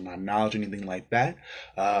baseball in terms of my knowledge or anything like that.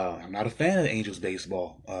 I'm not a fan of Angels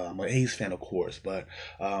baseball. I'm an A's fan, of course. But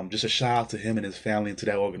just a shout out to him and his family and to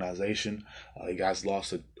that organization. You guys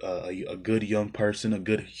lost a good young person, a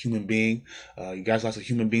good human being. You guys lost a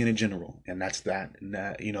human being in general. And that's that. And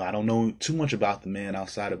that, I don't know too much about the man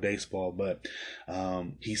outside of baseball, but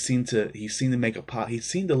he seemed to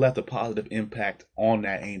left a positive impact on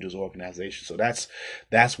that Angels organization. So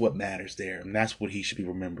that's what matters there, and that's what he should be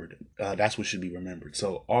remembered. That's what should be remembered.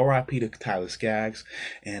 So R.I.P. to Tyler Skaggs,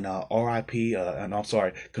 and R.I.P. And I'm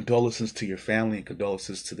sorry, condolences to your family and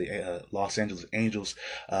condolences to the Los Angeles Angels,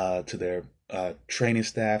 to their training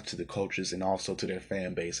staff, to the coaches, and also to their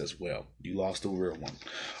fan base as well. You lost a real one.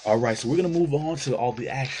 All right, so we're going to move on to all the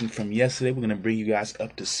action from yesterday. We're going to bring you guys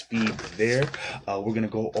up to speed there. We're going to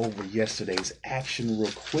go over yesterday's action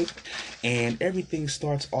real quick. And everything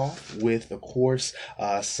starts off with, of course,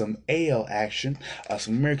 some AL action,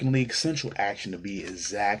 some American League Central action to be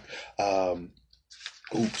exact.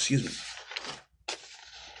 Excuse me.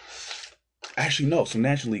 Actually, no, some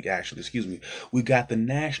National League action. Excuse me. We got the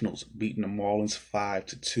Nationals beating the Marlins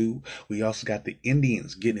 5-2. We also got the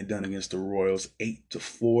Indians getting it done against the Royals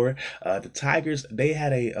 8-4. The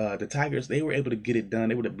Tigers, they were able to get it done.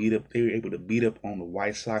 They were able to beat up on the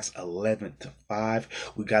White Sox 11-5.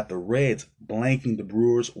 We got the Reds blanking the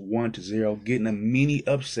Brewers 1-0, getting a mini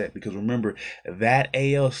upset because remember that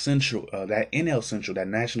AL Central, that NL Central, that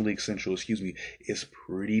National League Central, excuse me, is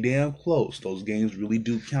pretty damn close. Those games really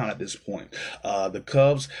do count at this point. The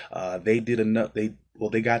Cubs, they did enough.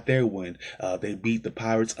 They got their win. They beat the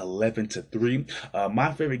Pirates 11-3.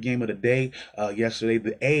 My favorite game of the day yesterday,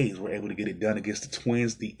 the A's were able to get it done against the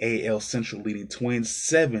Twins. The AL Central leading Twins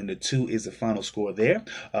 7-2 is the final score there.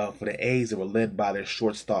 For the A's, they were led by their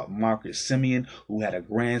shortstop Marcus Semien, who had a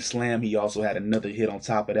grand slam. He also had another hit on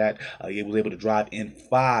top of that. He was able to drive in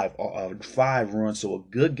five runs, so a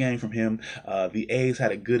good game from him. The A's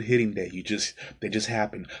had a good hitting day. They just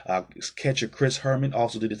happened. Catcher Chris Herman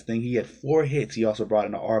also did his thing. He had 4 hits. He also brought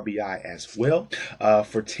in an RBI as well.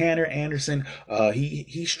 For Tanner Anderson,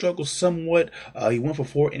 he struggled somewhat. He went for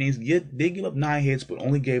 4 innings, did give up 9 hits, but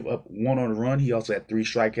only gave up 1 on the run. He also had 3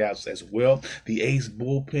 strikeouts as well. The A's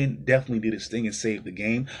bullpen definitely did his thing and saved the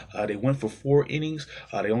game. They went for 4 innings.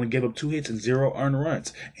 They only gave up 2 hits and 0 earned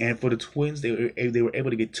runs. And for the Twins, they were able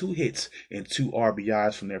to get 2 hits and 2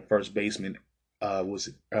 RBIs from their first baseman. Was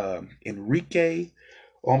it Enrique?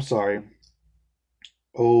 Oh, I'm sorry.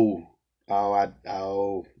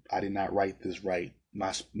 I did not write this right.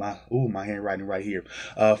 My handwriting right here.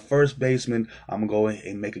 First baseman, I'm gonna go ahead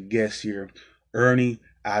and make a guess here. Ernie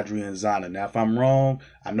Adrian Zana. Now, if I'm wrong,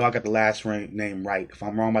 I know I got the last name right. If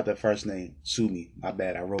I'm wrong about the first name, sue me. My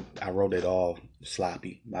bad. I wrote it all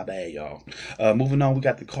sloppy. My bad, y'all. Moving on, we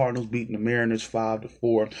got the Cardinals beating the Mariners 5-4.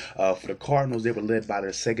 For the Cardinals, they were led by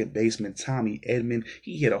their second baseman Tommy Edman.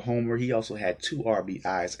 He hit a homer. He also had 2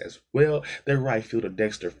 RBIs as well. Their right fielder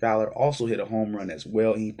Dexter Fowler also hit a home run as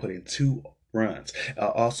well. He put in 2 runs.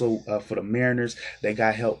 Also, for the Mariners, they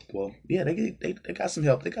got help. Well, yeah, they got some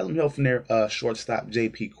help. They got some help from their shortstop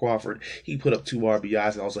J.P. Crawford. He put up 2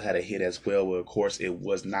 RBIs and also had a hit as well. But of course, it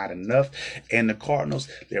was not enough. And the Cardinals,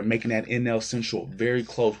 they're making that NL Central very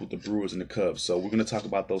close with the Brewers and the Cubs. So we're going to talk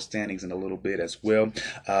about those standings in a little bit as well.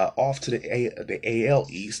 Off to the AL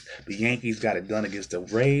East, the Yankees got it done against the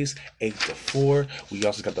Rays 8-4. We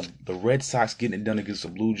also got the Red Sox getting it done against the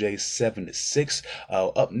Blue Jays 7-6.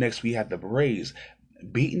 Up next, we have the Braves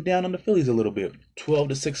beating down on the Phillies a little bit.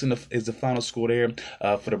 12-6 is the final score there.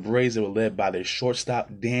 For the Braves, they were led by their shortstop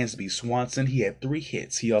Dansby Swanson. He had 3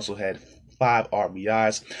 hits. He also had 5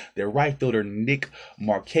 RBIs. Their right fielder Nick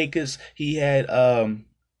Markakis, he had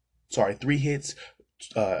 3 hits.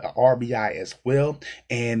 RBI as well,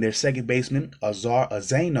 and their second baseman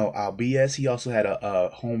Zeno Albies, he also had a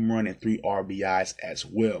home run and 3 RBIs as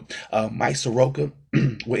well. Mike Soroka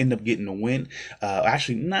will end up getting the win.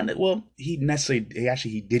 He didn't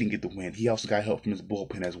get the win. He also got help from his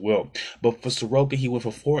bullpen as well. But for Soroka, he went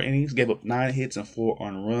for 4 innings, gave up 9 hits and 4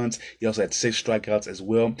 earned runs. He also had 6 strikeouts as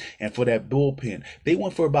well. And for that bullpen, they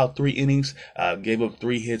went for about 3 innings, gave up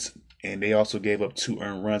 3 hits, and they also gave up 2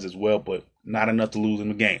 earned runs as well, but not enough to lose in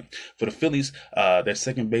the game. For the Phillies, their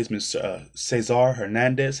second baseman Cesar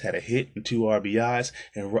Hernandez had a hit and 2 RBIs,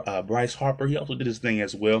 and Bryce Harper, he also did his thing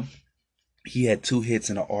as well. He had 2 hits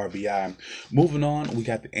and an RBI. Moving on, we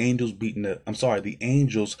got the Angels the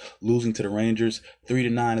Angels losing to the Rangers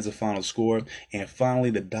 3-9 is the final score. And finally,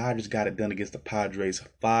 the Dodgers got it done against the Padres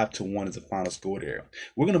 5-1 is the final score there.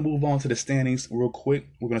 We're going to move on to the standings real quick.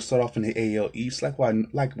 We're going to start off in the AL East like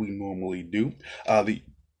we normally do. The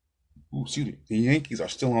Yankees are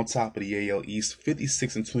still on top of the AL East.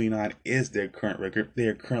 56-29 is their current record. They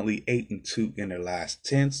are currently 8-2 in their last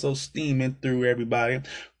 10. So steaming through everybody,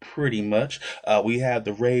 pretty much. We have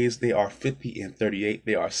the Rays. They are 50-38.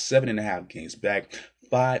 They are 7.5 games back.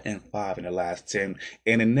 5-5 in the last 10.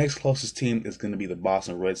 And the next closest team is going to be the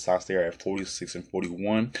Boston Red Sox. They are at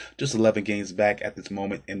 46-41, just 11 games back at this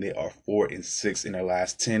moment, and they are 4-6 in their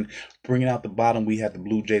last 10. Bringing out the bottom, we have the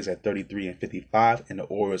Blue Jays at 33-55, and the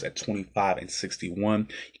Orioles at 25-61.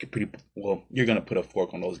 You're going to put a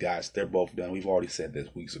fork on those guys. They're both done. We've already said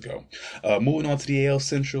this weeks ago. Moving on to the AL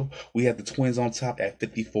Central, we have the Twins on top at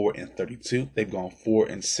 54-32. They've gone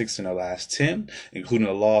 4-6 in their last 10, including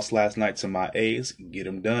a loss last night to my A's. Get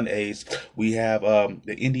them done, A's. We have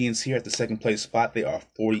the Indians here at the second place spot. They are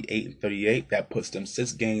 48-38. That puts them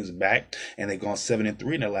 6 games back, and they've gone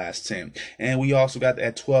 7-3 in their last 10. And we also got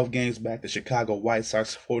at 12 games back the Chicago White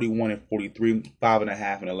Sox, 41-43,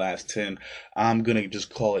 5.5 in the last 10. I'm gonna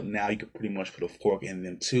just call it now. You can pretty much put a fork in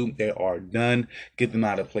them too. They are done. Get them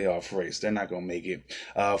out of the playoff race. They're not gonna make it.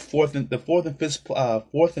 Fourth and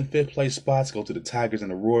fifth place spots go to the Tigers and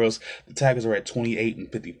the Royals. The Tigers are at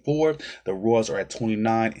 28-54. The Royals are at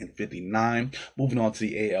 29-59. Moving on to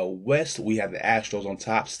the AL West, we have the Astros on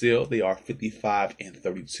top still. They are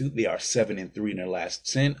 55-32. They are 7-3 in their last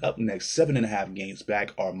 10. Up next, 7.5 games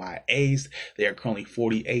back are my A's. They are currently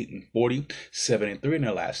 48-40, 7-3 in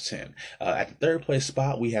their last 10. At the third place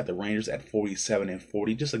spot, we have the Rangers at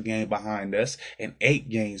 47-40, just a game behind us, and 8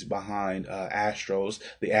 games behind the Astros,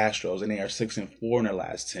 and they are 6-4 in their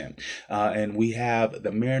last 10. And we have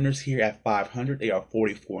the Mariners here at 500. They are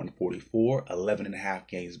 44-44, 11.5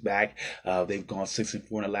 games back. They've gone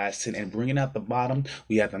 6-4 in the last 10. And bringing out the bottom,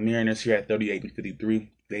 we have the Mariners here at 38-53.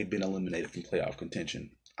 They've been eliminated from playoff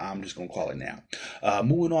contention. I'm just going to call it now.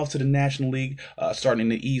 Moving off to the National League, starting in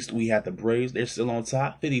the East, we have the Braves. They're still on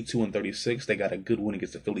top, 52-36. They got a good win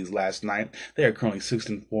against the Phillies last night. They are currently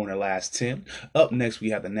 6-4 in their last 10. Up next, we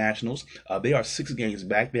have the Nationals. They are 6 games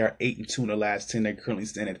back. They are 8-2 in their last 10. They currently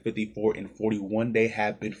stand at 54-41. They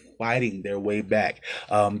have been fighting their way back.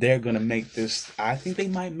 They're going to make this, I think they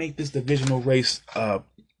might make this divisional race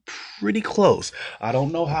pretty close. I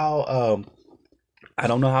don't know how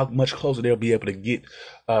much closer they'll be able to get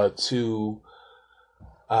to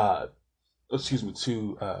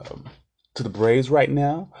the Braves right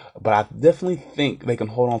now, but I definitely think they can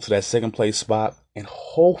hold on to that second place spot, and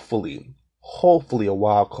hopefully hopefully a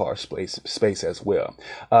wild card space as well.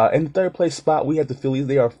 In the third place spot, we have the Phillies.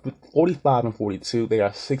 They are 45-42. They are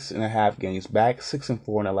 6.5 games back,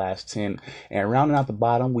 6-4 in the last 10. And rounding out the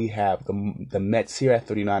bottom, we have the Mets here at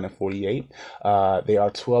 39-48. They are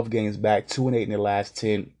 12 games back, 2-8 in the last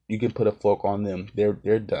 10. You can put a fork on them.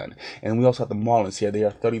 They're done. And we also have the Marlins here. They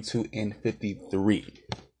are 32-53.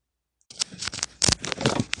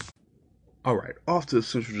 All right, off to the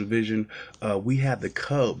Central Division, we have the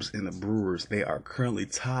Cubs and the Brewers. They are currently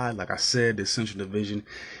tied. Like I said, the Central Division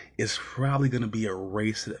is probably going to be a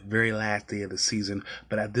race at the very last day of the season.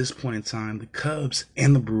 But at this point in time, the Cubs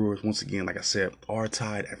and the Brewers, once again, like I said, are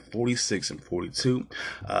tied at 46-42.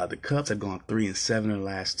 The Cubs have gone 3-7 in the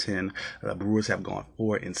last 10. The Brewers have gone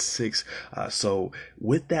 4-6. So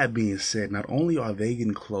with that being said, not only are they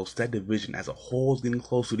getting close, that division as a whole is getting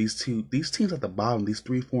close to these teams at the bottom. These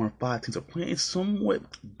 3, 4, and 5 teams are playing somewhat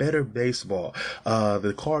better baseball.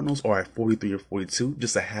 The Cardinals are at 43-42,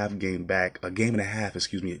 just a game and a half,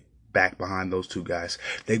 back behind those two guys.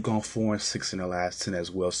 They've gone 4-6 in the last 10 as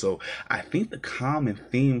well. So I think the common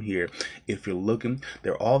theme here, if you're looking,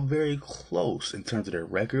 they're all very close in terms of their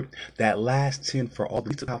record. That last 10 for all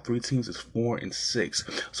the top 3 teams is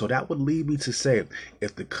 4-6. So that would lead me to say,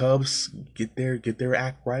 if the Cubs get their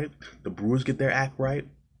act right, the Brewers get their act right,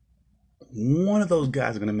 one of those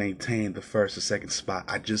guys are going to maintain the first or second spot.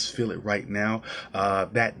 I just feel it right now.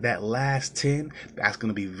 That last 10, that's going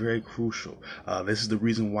to be very crucial. This is the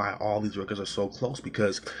reason why all these records are so close,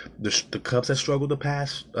 because the Cubs have struggled the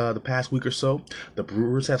past week or so. The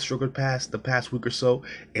Brewers have struggled the past week or so,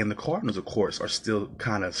 and the Cardinals, of course, are still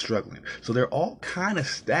kind of struggling. So they're all kind of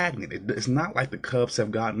stagnant. It's not like the Cubs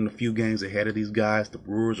have gotten a few games ahead of these guys. The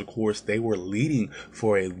Brewers, of course, they were leading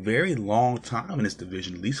for a very long time in this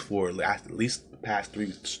division, at least the past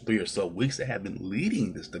three or so weeks. They have been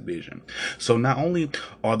leading this division. So not only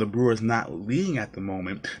are the Brewers not leading at the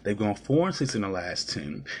moment, they've gone 4-6 in the last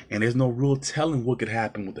 10, and there's no real telling what could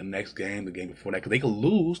happen with the next game, the game before that, because they could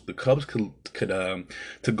lose. The Cubs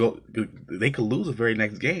they could lose the very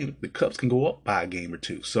next game. The Cubs can go up by a game or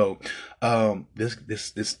two. So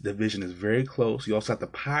this division is very close. You also have the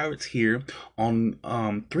Pirates here on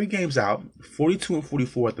 3 games out,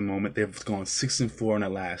 42-44 at the moment. They've gone 6-4 in the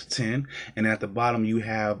last 10. And at the bottom, you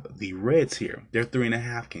have the Reds here. They're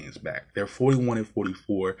 3.5 games back. They're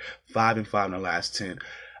 41-44, 5-5 in the last 10.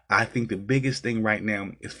 I think the biggest thing right now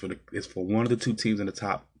is for one of the 2 teams in the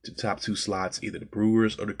top 2 slots, either the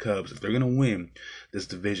Brewers or the Cubs. If they're going to win this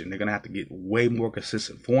division, they're going to have to get way more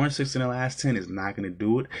consistent. 4-6 in the last 10 is not going to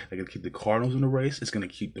do it. They're going to keep the Cardinals in the race. It's going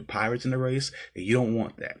to keep the Pirates in the race, and you don't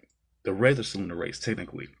want that. The Reds are still in the race,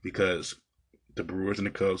 technically, because the Brewers and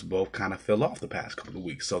the Cubs both kind of fell off the past couple of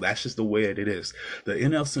weeks. So that's just the way it is. The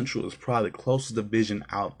NL Central is probably the closest division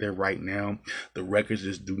out there right now. The records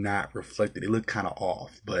just do not reflect it. They look kind of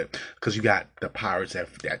off, but because you got the Pirates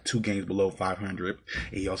at 2 games below 500,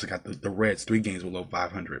 and you also got the Reds 3 games below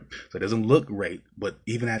 500. So it doesn't look great, but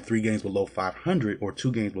even at 3 games below 500 or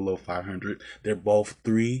 2 games below 500, they're both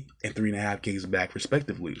 3 and 3.5 games back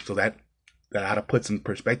respectively. So that how to put some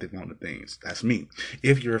perspective on the things. That's me.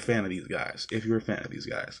 If you're a fan of these guys.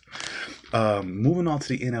 Moving on to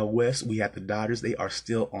the NL West, we have the Dodgers. They are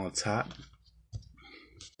still on top.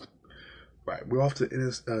 Right, we're off to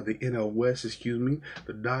the NL West, The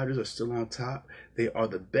Dodgers are still on top. They are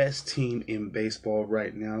the best team in baseball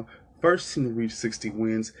right now. First team to reach 60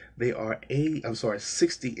 wins. They are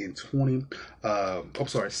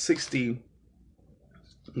 60-20. 60.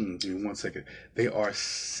 Give me 1 second. They are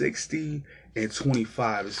 60-25.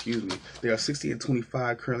 They are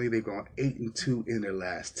 60-25 currently. They've gone 8-2 in their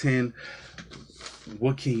last 10.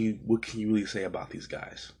 What can you really say about these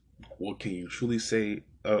guys? What can you truly say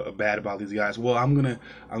bad about these guys? Well, I'm gonna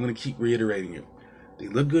keep reiterating it. They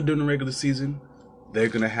look good during the regular season. They're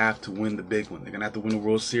gonna have to win the big one. They're gonna have to win the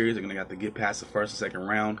World Series. They're gonna have to get past the first and second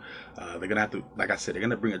round. They're gonna have to, like I said, they're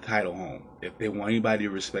gonna bring a title home if they want anybody to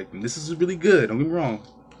respect them. This is really good. Don't get me wrong,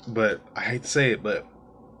 but I hate to say it, but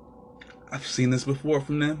I've seen this before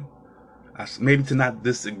from them. Maybe to not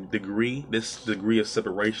this degree of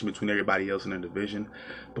separation between everybody else in the division,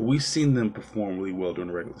 but we've seen them perform really well during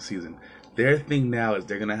the regular season. Their thing now is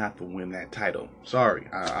they're going to have to win that title. Sorry,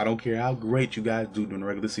 I don't care how great you guys do during the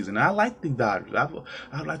regular season. I like the Dodgers. I've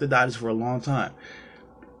liked the Dodgers for a long time.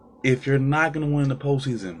 If you're not going to win the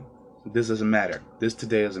postseason, this doesn't matter. This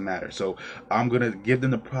today doesn't matter. So I'm going to give them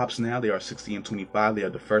the props now. They are 60-25. They are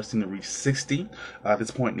the first team to reach 60 at this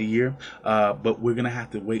point in the year. But we're going to have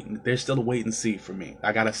to wait. There's still a wait and see for me.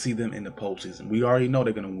 I got to see them in the postseason. We already know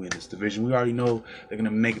they're going to win this division. We already know they're going to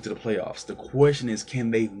make it to the playoffs. The question is, can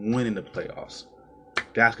they win in the playoffs?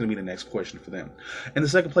 That's going to be the next question for them. In the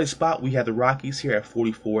second place spot, we have the Rockies here at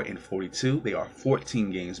 44 and 42. They are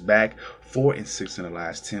 14 games back, 4 and 6 in the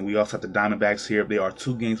last 10. We also have the Diamondbacks here. They are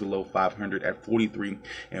 2 games below 500 at 43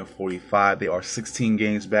 and 45. They are 16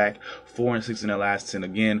 games back, 4 and 6 in the last 10.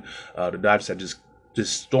 Again, the Dodgers have just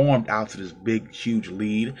stormed out to this big, huge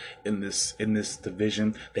lead in this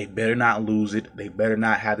division. They better not lose it. They better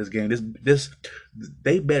not have this game.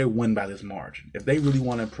 They better win by this margin. If they really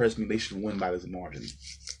want to impress me, they should win by this margin.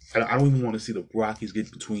 I don't even want to see the Rockies get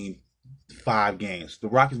between 5 games. The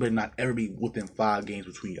Rockies better not ever be within 5 games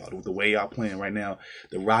between y'all. With the way y'all playing right now,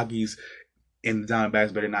 the Rockies and the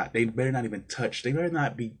Diamondbacks better not even touch. They better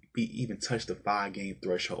not be even touch the 5-game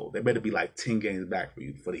threshold. They better be like 10 games back for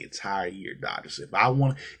you for the entire year, Dodgers. If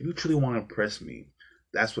you truly want to impress me,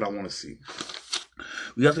 that's what I want to see.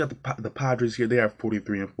 We also got the Padres here. They are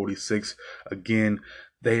 43 and 46. Again,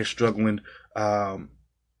 they are struggling.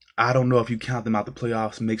 I don't know if you count them out the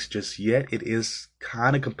playoffs mix just yet. It is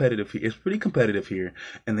kind of competitive here. It's pretty competitive here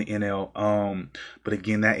in the NL. But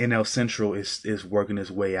again, that NL Central is working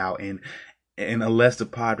its way out, and unless the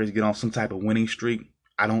Padres get on some type of winning streak,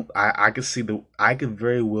 I could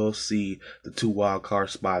very well see the 2 wild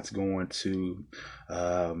card spots going to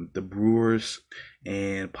the Brewers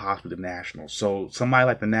and possibly the Nationals. So somebody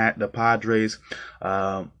like the Padres,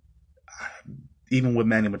 even with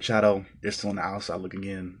Manny Machado, they're still on the outside looking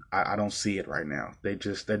in. I don't see it right now. They're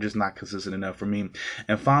just not consistent enough for me.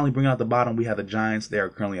 And finally, bringing out the bottom, we have the Giants. They are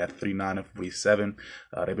currently at 39 and 47.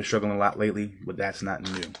 They've been struggling a lot lately, but that's not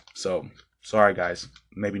new. So sorry, guys.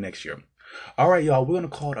 Maybe next year. All right, y'all, we're going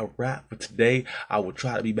to call it a wrap for today. I will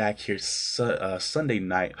try to be back here Sunday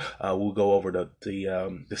night. We'll go over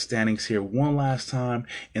the standings here one last time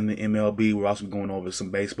in the MLB. We're also going over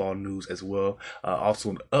some baseball news as well.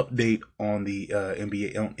 Also an update on the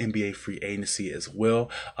NBA free agency as well.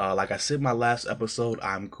 Like I said in my last episode,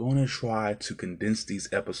 I'm going to try to condense these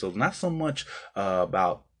episodes, not so much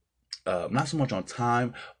not so much on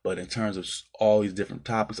time, but in terms of all these different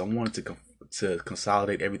topics. I wanted to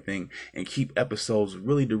consolidate everything and keep episodes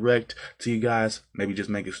really direct to you guys. Maybe just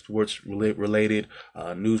make it sports related,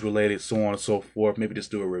 news related, so on and so forth. Maybe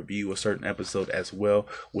just do a review of a certain episode as well,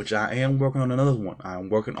 which I am working on another one. I'm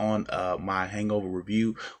working on my Hangover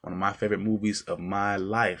review, one of my favorite movies of my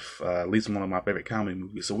life, at least one of my favorite comedy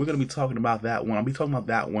movies. So we're going to be talking about that one. I'll be talking about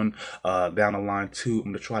that one down the line too.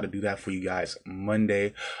 I'm going to try to do that for you guys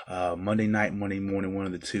Monday night, Monday morning, one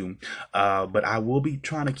of the two. But I will be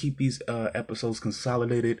trying to keep these episodes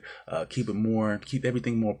consolidated, keep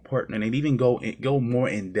everything more pertinent, and even go more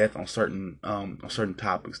in depth on certain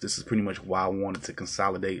topics. This is pretty much why I wanted to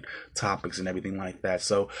consolidate topics and everything like that.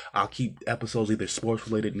 So I'll keep episodes either sports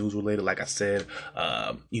related, news related, like I said,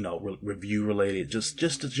 review related, just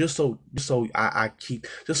so I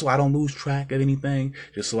don't lose track of anything,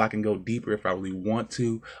 just so I can go deeper if I really want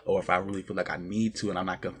to, or if I really feel like I need to, and I'm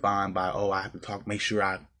not confined by, I have to make sure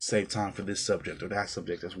I save time for this subject or that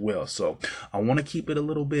subject as well. So I want to keep it a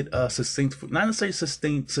little bit succinct, not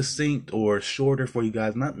necessarily succinct or shorter for you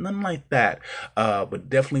guys, nothing like that, but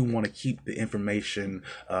definitely want to keep the information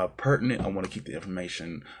pertinent. I want to keep the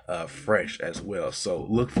information fresh as well. So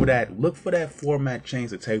look for that format change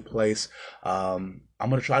to take place. I'm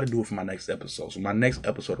going to try to do it for my next episode. So my next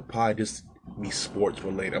episode will probably just be sports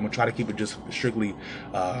related. I'm going to try to keep it just strictly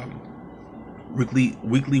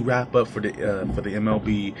weekly wrap up for the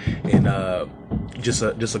MLB, and just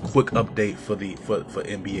a quick update for the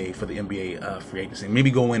NBA free agency.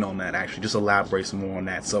 Maybe go in on that, actually, just elaborate some more on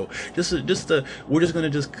that. So we're just gonna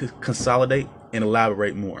consolidate and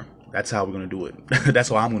elaborate more. That's how we're gonna do it. That's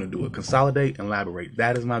how I'm gonna do it. Consolidate and elaborate.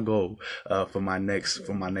 That is my goal for my next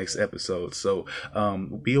episode. So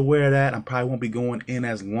be aware of that. I probably won't be going in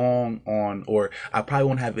as long on, or I probably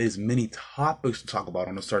won't have as many topics to talk about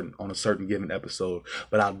on a certain given episode.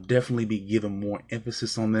 But I'll definitely be giving more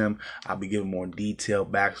emphasis on them. I'll be giving more detailed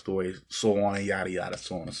backstories, so on and yada yada,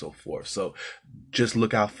 so on and so forth. So just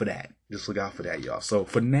look out for that. Just look out for that, y'all. So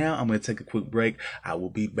for now, I'm going to take a quick break. I will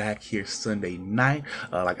be back here Sunday night.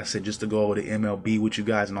 Like I said, just to go over the MLB with you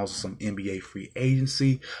guys and also some NBA free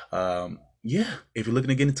agency. If you're looking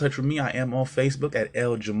to get in touch with me, I am on Facebook at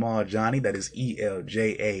El Jamal Johnny. That is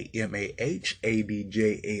ELJAMAH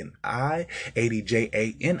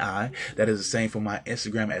That is the same for my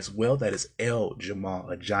Instagram as well. That is El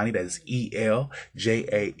Jamal Johnny. That is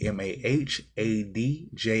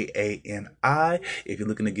ELJAMAHADJANI. If you're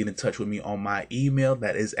looking to get in touch with me on my email,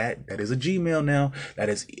 that is a Gmail now. That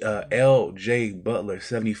is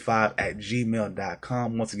LJButler75 at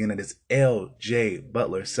gmail.com. Once again, that is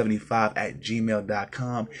LJButler75 at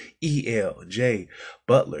 75@gmail.com. ELJ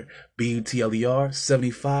Butler, BUTLER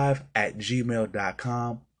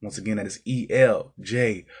 75@gmail.com. Once again, that is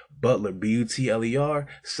ELJ Butler, BUTLER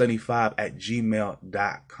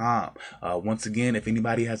 75@gmail.com. Once again, if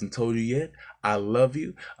anybody hasn't told you yet, I love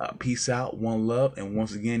you. Peace out, one love. And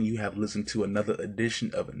once again, you have listened to another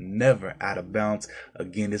edition of Never Out of Bounds.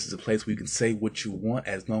 Again, this is a place where you can say what you want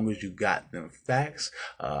as long as you got them facts.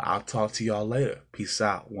 I'll talk to y'all later. Peace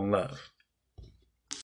out, one love.